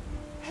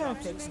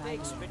 Perfect, my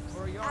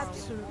dear.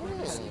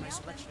 Absolutely.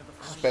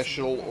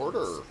 Special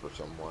order for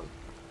someone.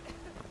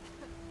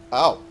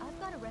 Oh. I've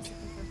got a recipe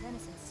for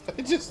venison stew.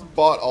 I just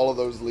bought all of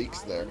those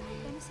leeks there.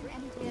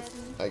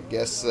 I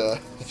guess I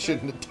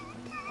shouldn't have done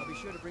that. I'll be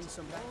sure to bring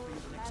some back for you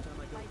the next time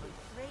I go.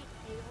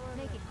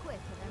 Make it quick,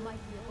 or there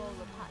might be a bowl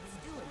of hot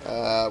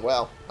stew.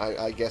 Well,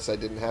 I guess I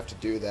didn't have to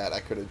do that.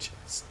 I could have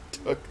just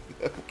took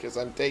them, because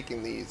I'm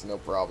taking these, no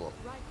problem.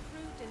 Ripe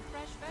fruit and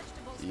fresh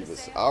vegetables for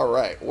sale.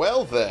 Alright,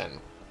 well then.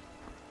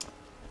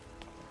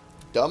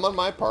 Dumb on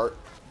my part,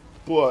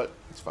 but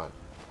it's fine.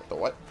 The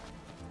what?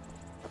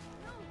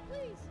 No,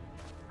 please.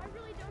 I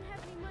really don't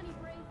have any money,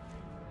 Brave.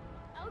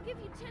 I'll give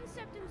you 10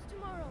 septims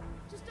tomorrow.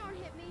 Just don't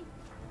hit me.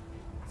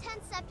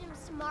 10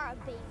 septims tomorrow,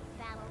 baby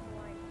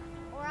Battleborn.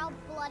 Or I'll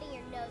bloody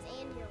your nose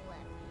and your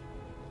lip.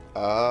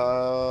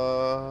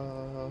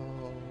 Oh,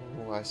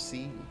 I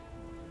see.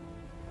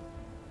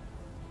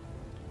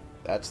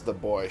 That's the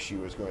boy she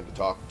was going to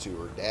talk to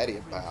her daddy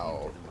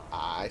about.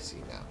 I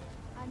see now.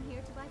 I'm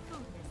here to buy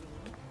food,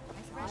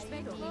 Fresh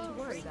baked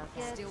clothes.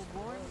 Still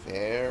warm.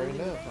 Fair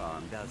enough.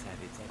 Farm does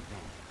have its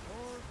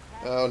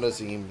advantage. Oh,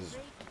 Nazim's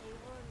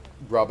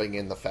rubbing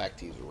in the fact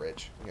he's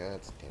rich. Yeah,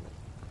 that's damn it.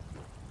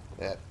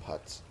 That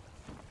putz.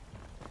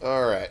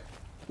 Alright.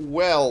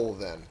 Well,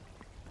 then.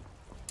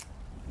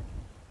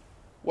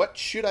 What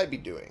should I be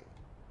doing?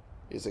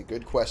 Is a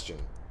good question.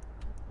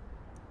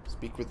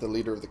 Speak with the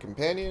leader of the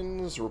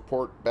companions.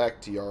 Report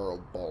back to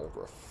Jarl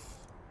Balgruff.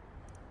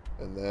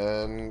 And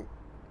then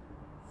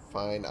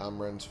find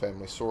Amren's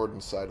family sword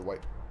inside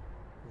White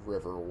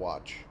River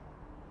Watch.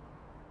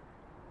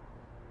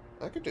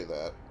 I could do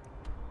that.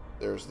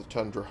 There's the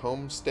Tundra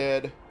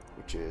Homestead,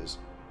 which is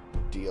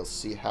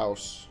DLC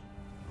house.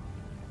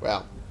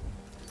 Well,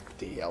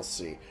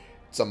 DLC.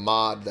 It's a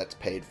mod that's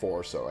paid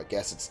for, so I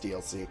guess it's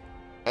DLC.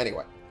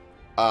 Anyway,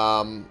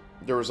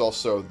 there was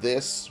also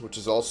this, which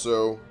is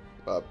also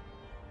a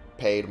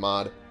paid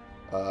mod.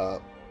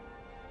 I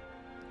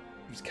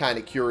was kind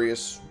of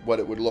curious what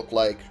it would look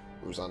like.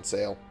 It was on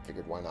sale.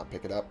 Figured why not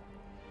pick it up.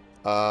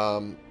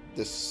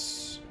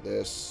 This,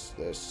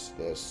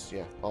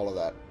 yeah, all of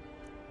that.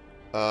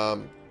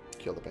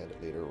 Kill the bandit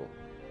leader. We'll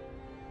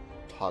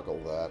toggle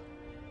that.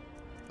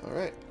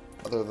 Alright.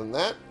 Other than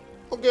that,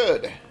 all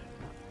good.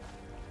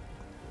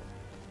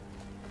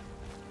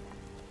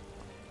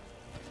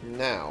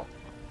 Now,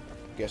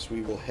 I guess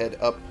we will head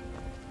up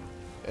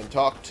and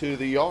talk to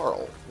the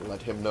Jarl.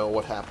 Let him know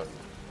what happened.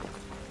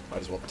 Might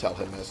as well tell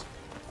him as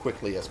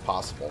quickly as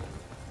possible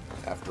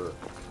after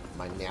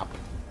my nap.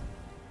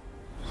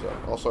 So,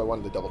 also I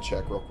wanted to double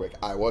check real quick.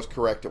 I was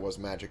correct, it was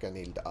magic I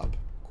needed to up.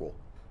 Cool.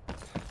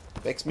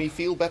 Makes me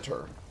feel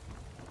better.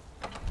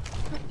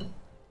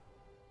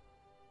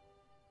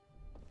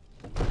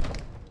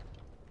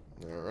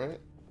 Alright.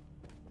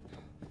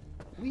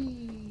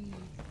 Whee!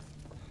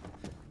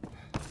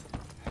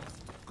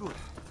 Good.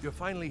 You're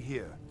finally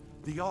here.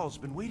 The Jarl's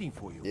been waiting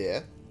for you.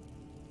 Yeah?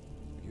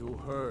 You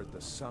heard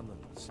the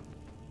summons.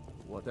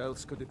 What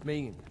else could it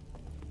mean?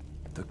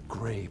 The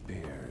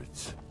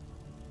Greybeards.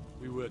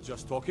 We were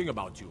just talking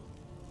about you.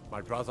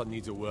 My brother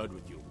needs a word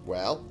with you.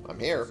 Well, I'm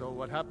here. So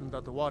what happened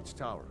at the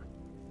watchtower?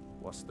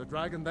 Was the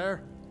dragon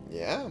there?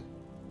 Yeah.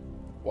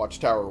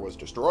 Watchtower was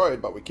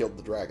destroyed, but we killed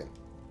the dragon.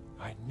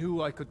 I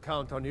knew I could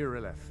count on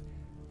Irileth,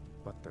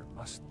 but there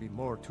must be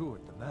more to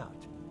it than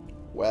that.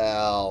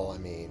 Well, I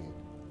mean...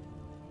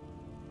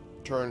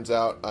 Turns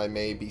out I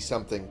may be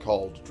something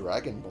called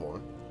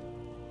Dragonborn.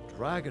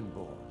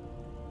 Dragonborn?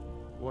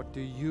 What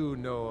do you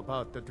know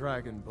about the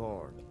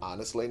Dragonborn?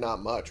 Honestly,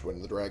 not much.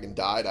 When the dragon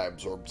died, I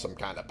absorbed some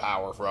kind of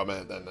power from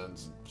it, and then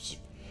it's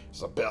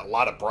a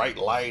lot of bright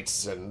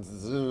lights, and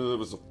it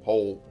was a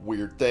whole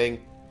weird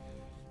thing.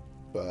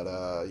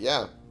 But,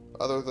 yeah,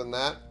 other than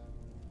that,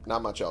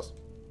 not much else.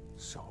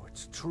 So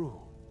it's true.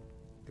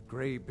 The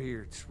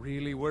Greybeards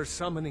really were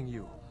summoning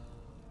you.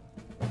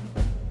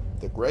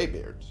 The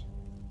Greybeards?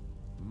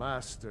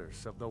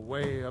 Masters of the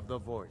Way of the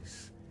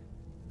Voice.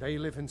 They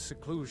live in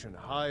seclusion,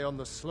 high on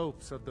the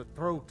slopes of the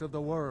throat of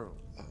the world.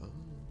 Oh.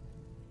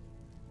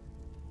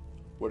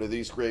 What do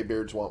these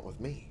Greybeards want with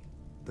me?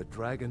 The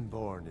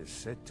Dragonborn is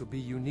said to be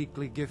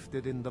uniquely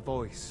gifted in the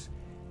voice.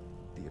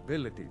 The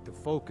ability to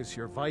focus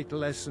your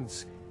vital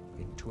essence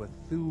into a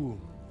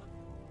thum,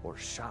 or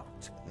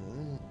shout.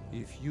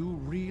 If you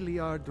really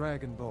are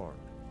Dragonborn,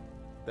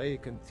 they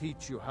can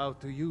teach you how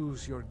to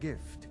use your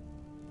gift.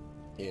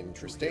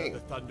 Interesting. You hear the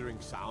thundering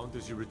sound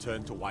as you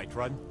return to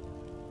Whiterun?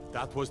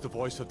 That was the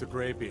voice of the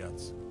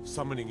Greybeards,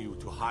 summoning you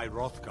to High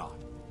Hrothgar.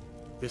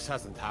 This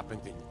hasn't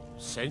happened in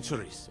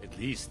centuries, at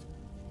least.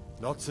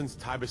 Not since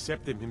Tiber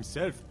Septim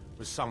himself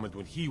was summoned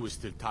when he was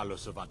still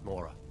Talos of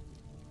Atmora.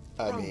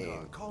 I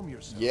mean, calm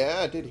yourself. Yeah,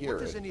 I did hear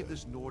What does it. any of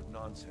this Nord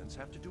nonsense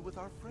have to do with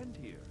our friend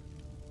here?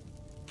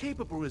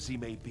 Capable as he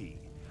may be,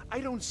 I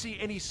don't see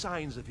any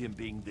signs of him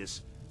being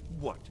this,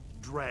 what,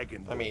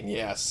 dragon? I mean,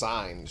 yeah,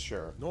 signs,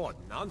 sure. Nord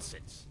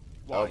nonsense.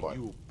 Why, Oh, boy.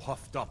 you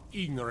puffed up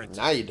ignorant.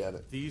 Now you did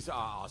it. These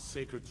are our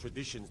sacred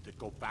traditions that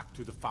go back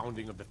to the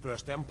founding of the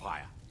First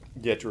Empire.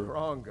 Yeah, true.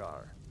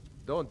 Hrongar,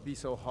 don't be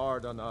so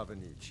hard on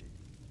Avenici.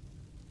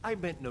 I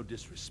meant no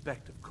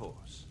disrespect, of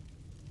course.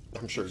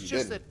 I'm sure It's you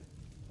just didn't.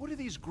 that, what do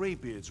these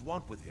Greybeards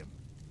want with him?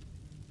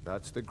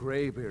 That's the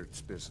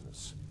Greybeards'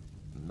 business,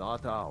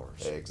 not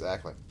ours.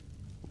 Exactly.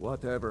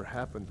 Whatever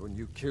happened when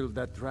you killed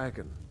that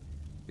dragon,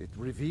 it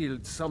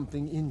revealed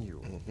something in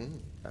you,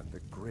 and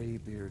the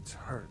Greybeards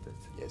heard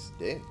it. Yes,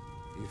 it did.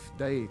 If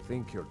they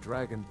think you're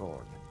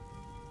Dragonborn,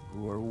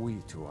 who are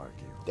we to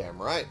argue?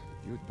 Damn right.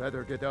 You'd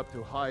better get up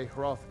to High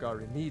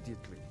Hrothgar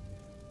immediately.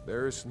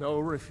 There's no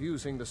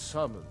refusing the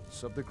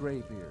summons of the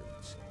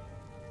Greybeards.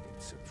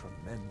 It's a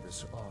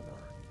tremendous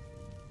honor.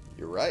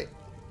 You're right.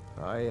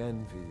 I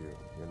envy you,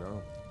 you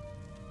know.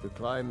 To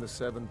climb the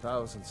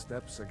 7,000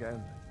 steps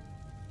again.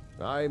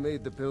 I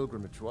made the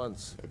pilgrimage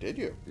once. Oh, did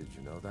you? Did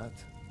you know that?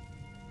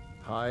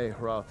 High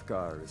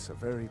Hrothgar is a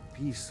very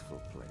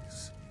peaceful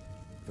place.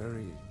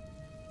 Very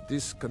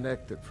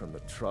disconnected from the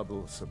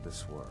troubles of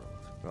this world.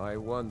 I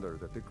wonder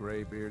that the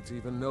Greybeards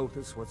even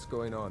notice what's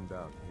going on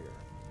down here.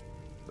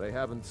 They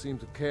haven't seemed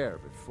to care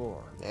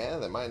before. Yeah,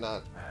 they might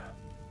not.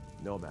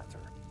 No matter.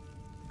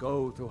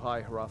 Go to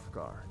High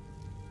Hrothgar.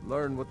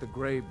 Learn what the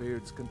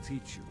Greybeards can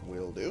teach you.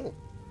 Will do.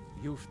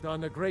 You've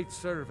done a great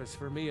service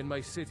for me and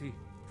my city,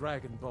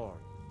 Dragonborn.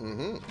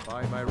 Mm-hmm.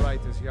 By my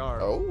right as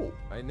Jarl, Oh.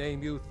 I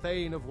name you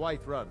Thane of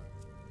Whiterun.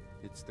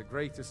 It's the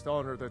greatest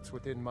honor that's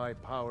within my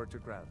power to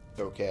grant.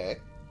 Okay.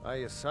 I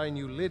assign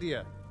you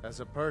Lydia as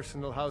a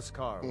personal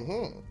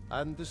housecarl,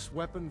 and this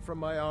weapon from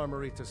my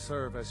armory to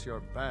serve as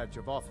your badge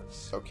of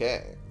office.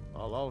 Okay.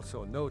 I'll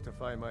also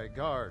notify my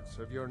guards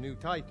of your new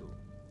title.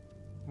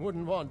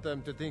 Wouldn't want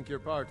them to think you're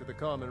part of the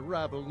common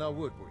rabble, now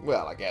would we?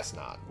 Well, I guess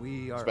not.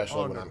 We are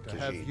Especially when I'm honored to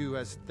have khajiit. you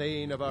as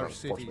Thane of our Don't force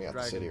city, me out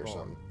the city or Dragonborn.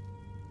 something.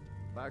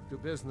 Back to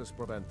business,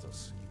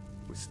 Proventus.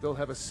 We still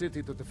have a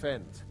city to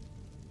defend.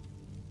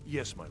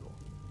 Yes, my lord.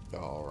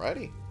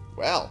 Alrighty.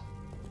 Well,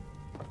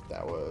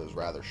 that was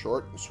rather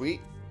short and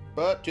sweet,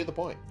 but to the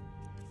point.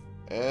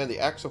 And the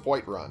Axe of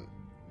Whiterun.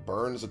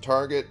 Burns a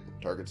target.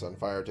 Target's on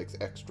fire, takes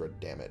extra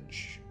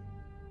damage.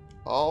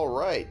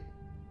 Alright.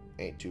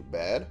 Ain't too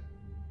bad.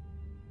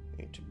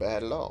 Ain't too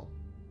bad at all.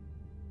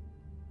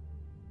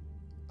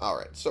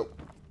 Alright, so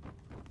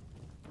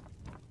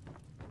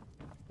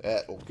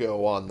that'll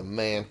go on the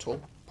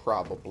mantle,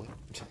 probably.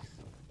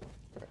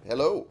 Right,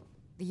 hello.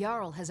 The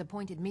Jarl has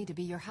appointed me to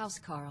be your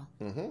housecarl.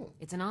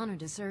 It's an honor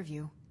to serve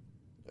you.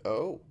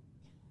 Oh.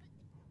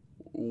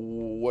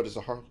 What does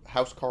a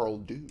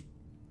housecarl do?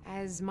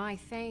 As my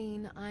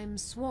Thane, I'm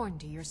sworn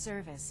to your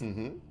service.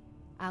 Mm-hmm.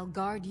 I'll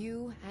guard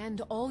you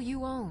and all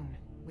you own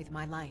with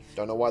my life.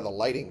 Don't know why the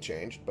lighting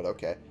changed, but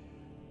okay.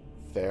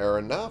 Fair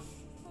enough.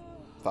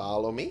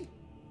 Follow me.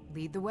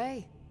 Lead the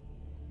way.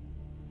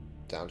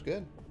 Sounds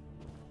good.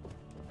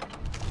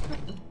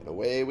 And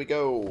away we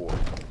go.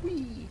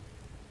 Whee!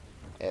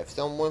 Have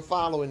someone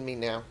following me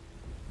now.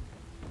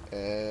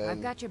 And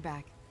I've got your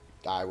back.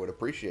 I would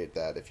appreciate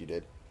that if you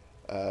did.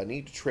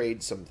 Need to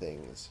trade some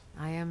things.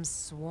 I am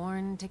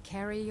sworn to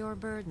carry your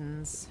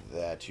burdens.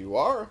 That you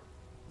are.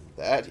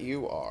 That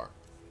you are.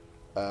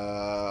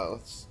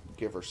 Let's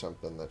give her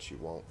something that she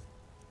won't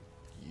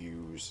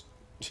use.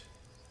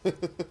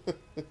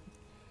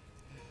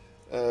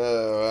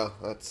 Well,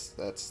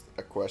 that's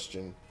a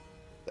question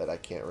that I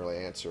can't really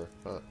answer.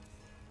 Huh.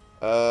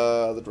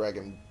 The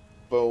dragon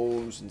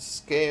bones and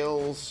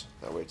scales.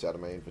 That wait's out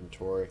of my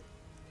inventory.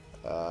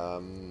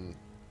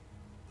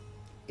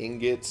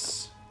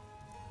 Ingots.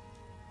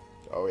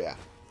 Oh yeah.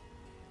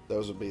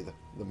 Those would be the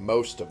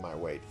most of my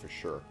weight for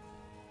sure.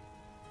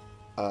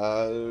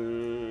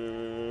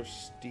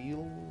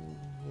 Steel.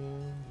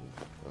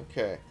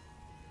 Okay.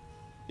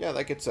 Yeah,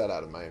 that gets that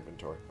out of my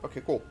inventory.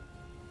 Okay, cool.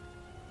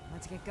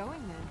 Let's get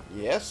going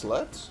then. Yes,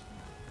 let's.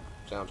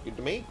 Sounds good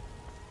to me.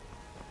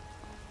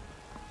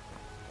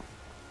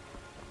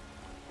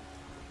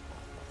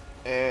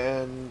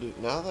 And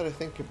now that I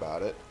think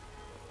about it,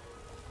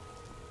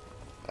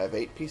 I have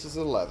 8 pieces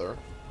of leather.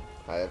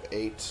 I have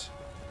 8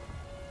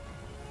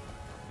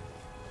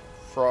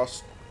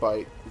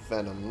 frostbite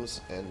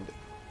venoms and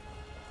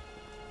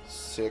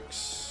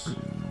 6.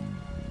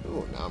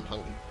 Ooh, now I'm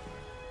hungry.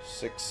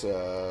 6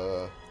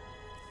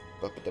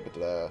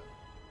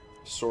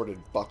 sorted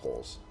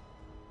buckles.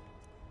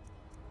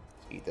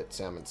 Let's eat that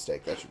salmon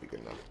steak. That should be good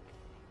enough.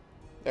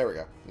 There we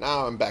go.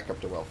 Now I'm back up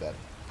to well fed.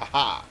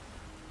 Haha.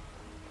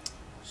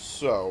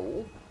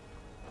 So,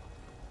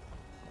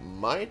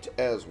 might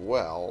as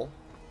well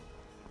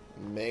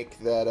make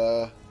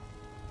that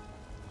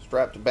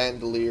strapped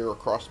bandolier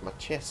across my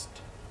chest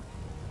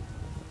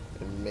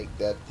and make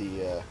that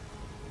the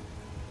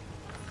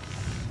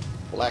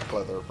black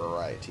leather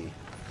variety.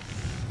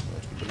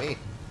 That's good to me.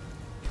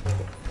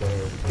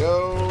 There we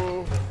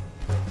go.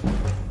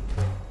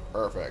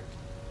 Perfect.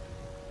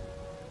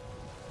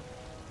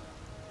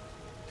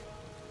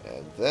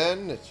 And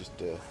then it's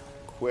just a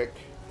quick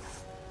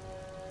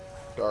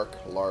dark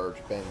large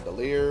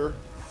bandolier.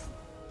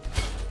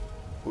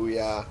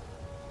 Booyah.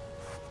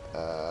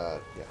 Yeah,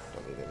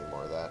 don't need any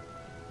more of that.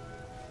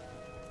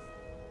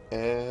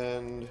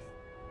 And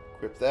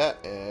equip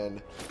that,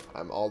 and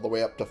I'm all the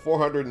way up to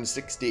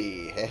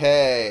 460.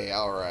 Hey,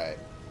 alright.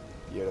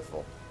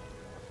 Beautiful.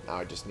 Now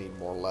I just need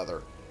more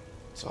leather.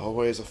 It's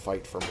always a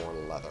fight for more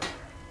leather.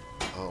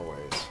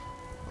 Always.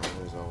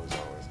 Always, always,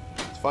 always.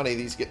 It's funny,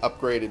 these get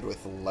upgraded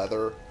with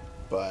leather,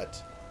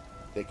 but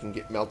they can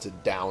get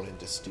melted down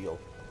into steel.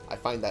 I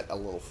find that a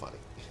little funny.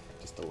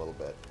 Just a little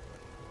bit.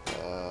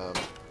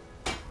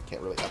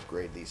 Can't really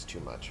upgrade these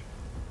too much.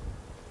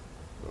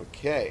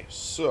 Okay,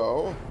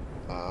 so...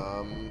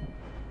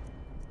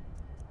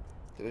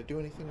 did I do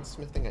anything with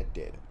smithing? I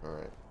did.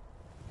 Alright.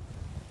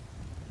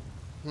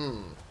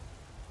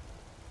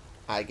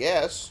 I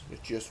guess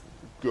it's just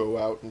go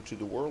out into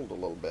the world a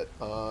little bit.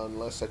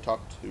 Unless I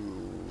talk to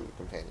the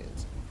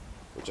companions.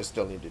 Which I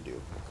still need to do.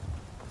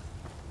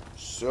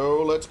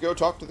 So let's go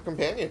talk to the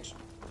companions.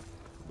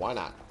 Why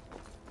not?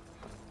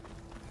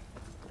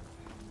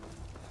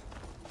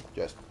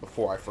 Just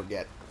before I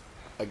forget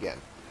again.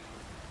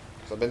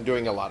 So I've been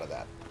doing a lot of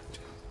that.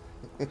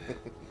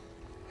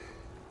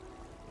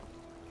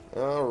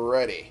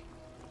 Alrighty.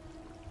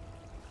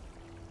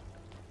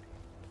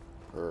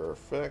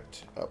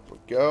 Perfect. Up we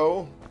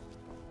go.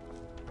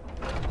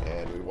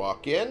 And we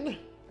walk in.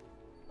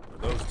 Are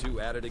those two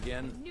at it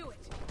again? Knew it.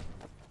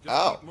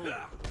 Oh. Keep moving.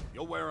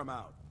 You'll wear them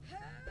out.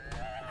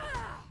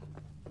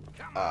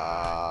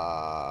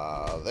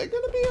 They're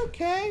gonna be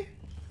okay.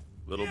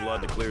 Little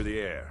blood to clear the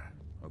air.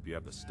 Hope you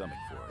have the stomach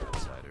for it,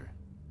 outsider.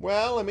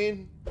 Well, I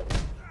mean,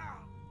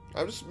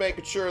 I'm just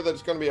making sure that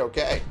it's gonna be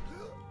okay.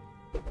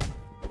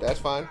 That's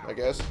fine, I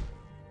guess.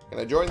 Can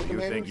I join the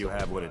companions? You think you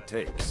have what it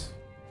takes?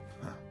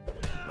 Huh.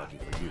 Lucky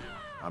for you.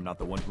 I'm not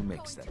the one who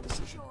makes that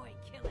decision.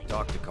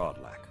 Talk to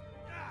Kodlak.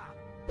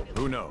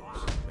 Who knows?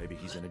 Maybe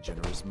he's in a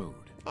generous mood.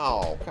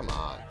 Oh, come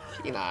on.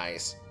 Be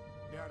nice.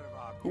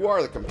 Who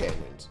are the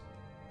companions?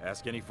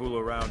 Ask any fool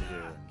around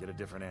here and get a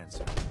different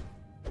answer.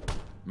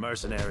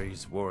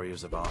 Mercenaries,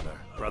 warriors of honor,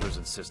 brothers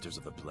and sisters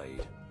of the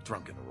blade,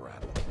 drunken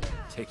rabble.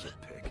 Take your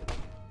pick.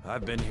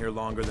 I've been here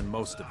longer than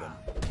most of them.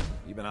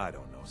 Even I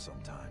don't know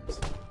sometimes.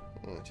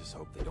 I just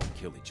hope they don't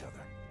kill each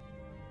other.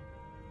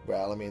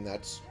 Well, I mean,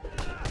 that's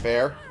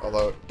fair.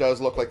 Although it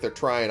does look like they're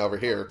trying over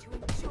here.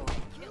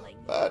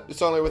 But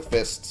it's only with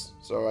fists,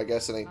 so I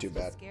guess it ain't too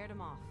bad.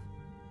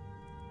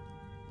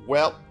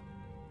 Well,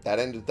 that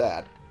ended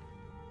that.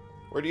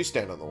 Where do you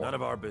stand on the wall? None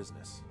of our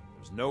business.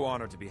 There's no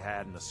honor to be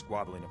had in the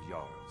squabbling of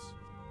Jarls.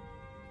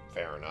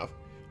 Fair enough.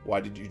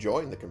 Why did you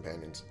join the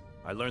companions?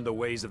 I learned the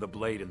ways of the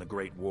blade in the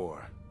Great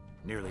War.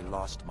 Nearly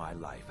lost my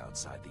life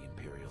outside the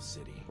Imperial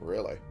City.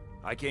 Really?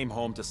 I came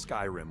home to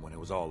Skyrim when it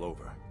was all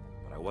over,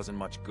 but I wasn't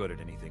much good at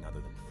anything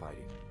other than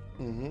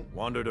fighting.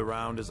 Wandered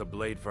around as a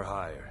blade for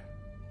hire.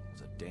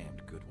 Was a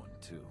damned good one,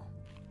 too.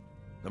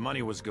 The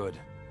money was good,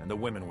 and the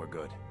women were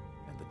good,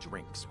 and the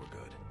drinks were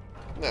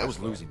good. I was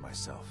losing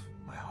myself,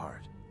 my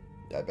heart.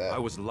 I bet. I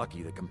was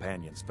lucky the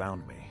companions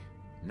found me.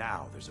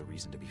 Now there's a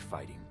reason to be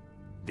fighting.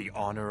 The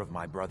honor of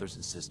my brothers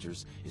and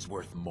sisters is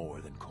worth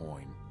more than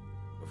coin.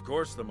 Of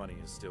course the money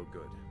is still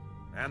good.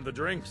 And the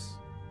drinks.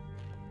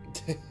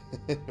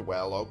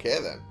 Well, okay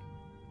then.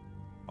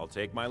 I'll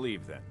take my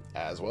leave then.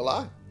 As will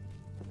I.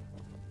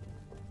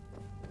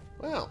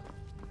 Well,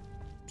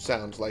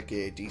 sounds like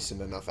a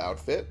decent enough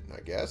outfit,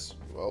 I guess.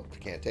 Well,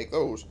 can't take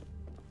those.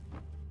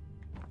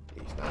 At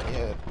least not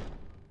yet.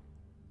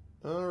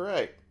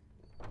 Alright.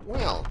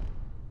 Well.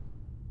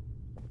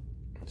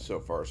 So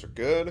far, so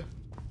good.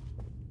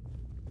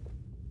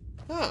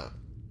 Huh.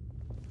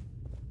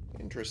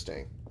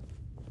 Interesting.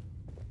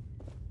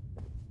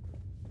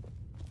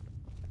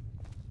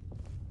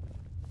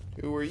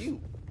 Who are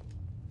you?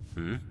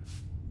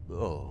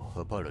 Oh,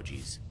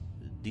 apologies.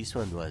 This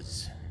one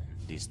was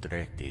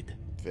distracted.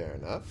 Fair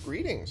enough.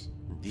 Greetings.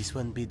 This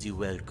one bids you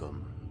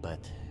welcome,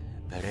 but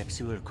perhaps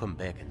you will come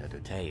back another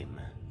time,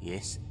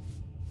 yes?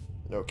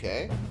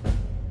 Okay.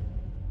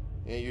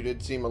 Yeah, you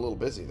did seem a little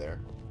busy there.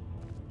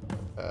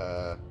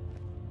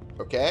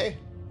 Okay.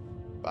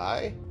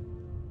 Bye.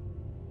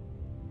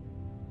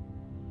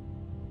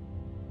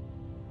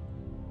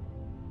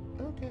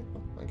 Okay,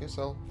 well, I guess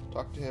I'll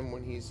talk to him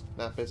when he's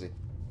not busy.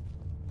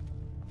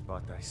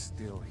 But I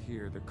still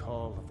hear the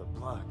call of the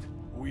blood.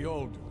 We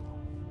all do.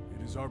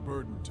 It is our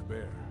burden to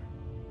bear.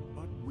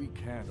 But we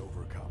can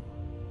overcome.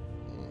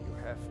 You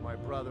have my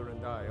brother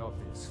and I,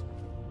 obviously.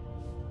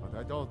 But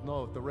I don't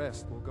know if the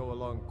rest will go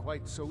along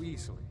quite so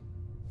easily.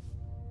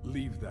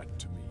 Leave that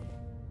to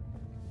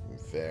me.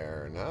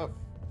 Fair enough.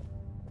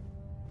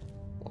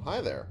 Well,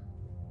 hi there.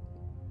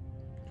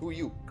 Who are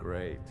you?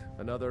 Great.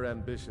 Another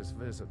ambitious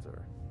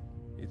visitor.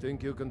 You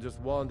think you can just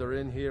wander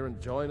in here and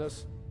join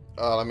us?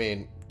 I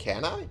mean,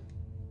 can I?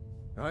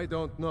 I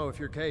don't know if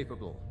you're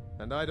capable,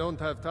 and I don't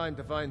have time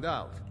to find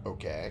out.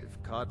 Okay.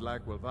 If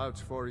Kodlak will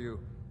vouch for you,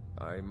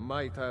 I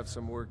might have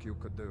some work you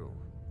could do.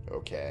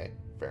 Okay,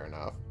 fair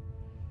enough.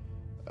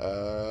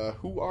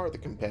 Who are the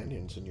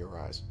companions in your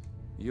eyes?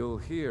 You'll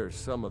hear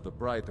some of the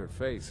brighter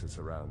faces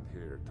around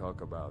here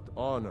talk about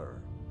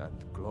honor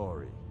and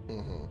glory.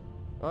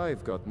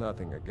 I've got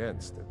nothing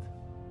against it,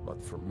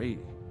 but for me,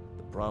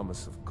 the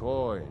promise of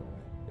coin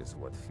is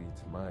what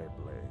feeds my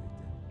blade.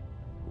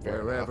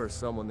 Wherever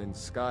someone in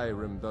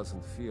Skyrim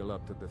doesn't feel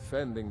up to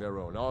defending their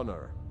own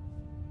honor,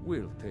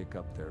 we'll take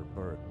up their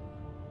burden.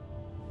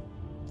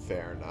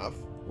 Fair enough.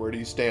 Where do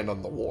you stand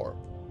on the war?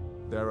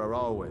 There are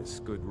always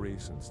good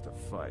reasons to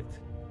fight.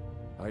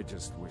 I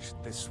just wish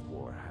this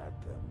war had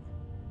them.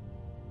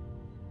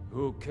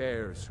 Who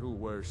cares who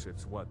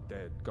worships what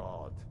dead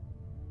god?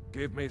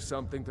 Give me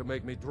something to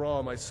make me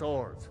draw my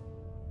sword.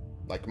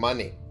 Like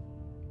money.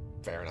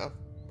 Fair enough.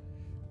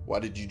 Why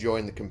did you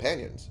join the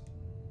companions?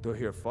 To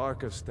hear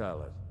Farkas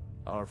tell it.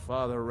 Our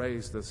father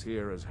raised us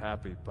here as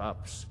happy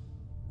pups,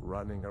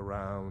 running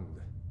around,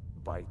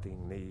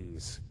 biting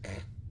knees.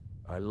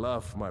 I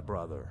love my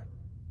brother,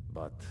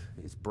 but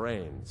his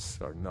brains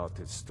are not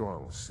his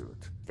strong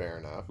suit. Fair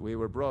enough. We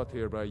were brought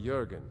here by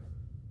Jurgen.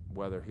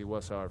 Whether he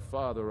was our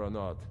father or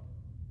not,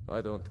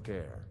 I don't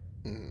care.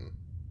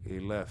 He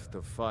left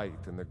to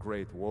fight in the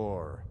Great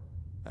War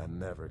and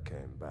never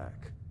came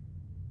back.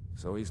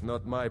 So he's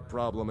not my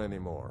problem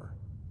anymore.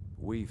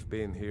 We've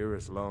been here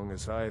as long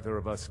as either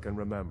of us can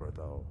remember,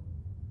 though.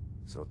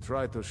 So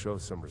try to show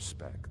some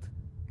respect.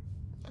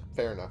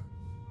 Fair enough.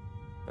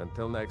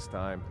 Until next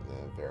time.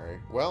 Very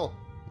well.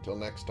 Until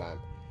next time.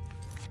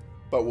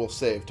 But we'll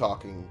save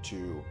talking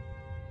to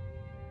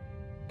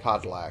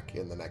Kodlak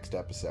in the next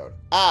episode.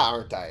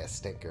 Aren't I a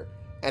stinker?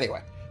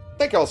 Anyway,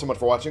 thank you all so much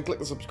for watching. Click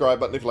the subscribe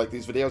button if you like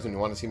these videos and you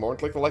want to see more, and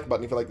click the like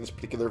button if you like this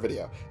particular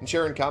video. And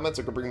share in comments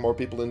so we can bring more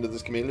people into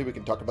this community. We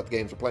can talk about the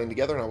games we're playing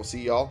together, and I will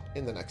see you all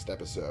in the next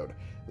episode.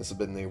 This has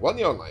been the one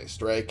and only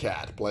Stray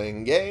Cat,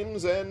 playing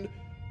games and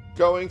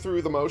going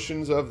through the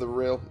motions of the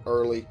real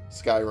early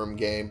Skyrim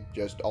game,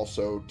 just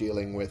also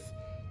dealing with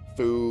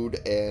food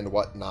and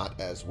whatnot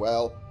as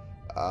well,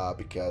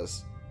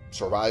 because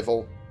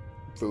survival,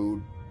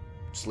 food,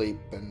 sleep,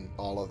 and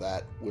all of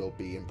that will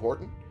be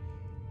important.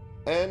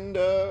 And,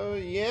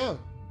 yeah,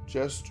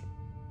 just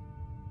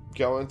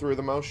going through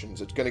the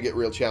motions. It's going to get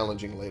real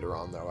challenging later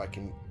on, though, I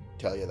can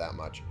tell you that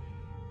much.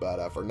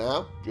 But for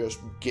now,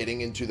 just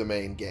getting into the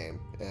main game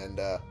and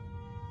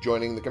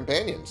joining the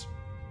companions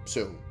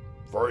soon.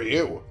 For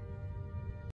you.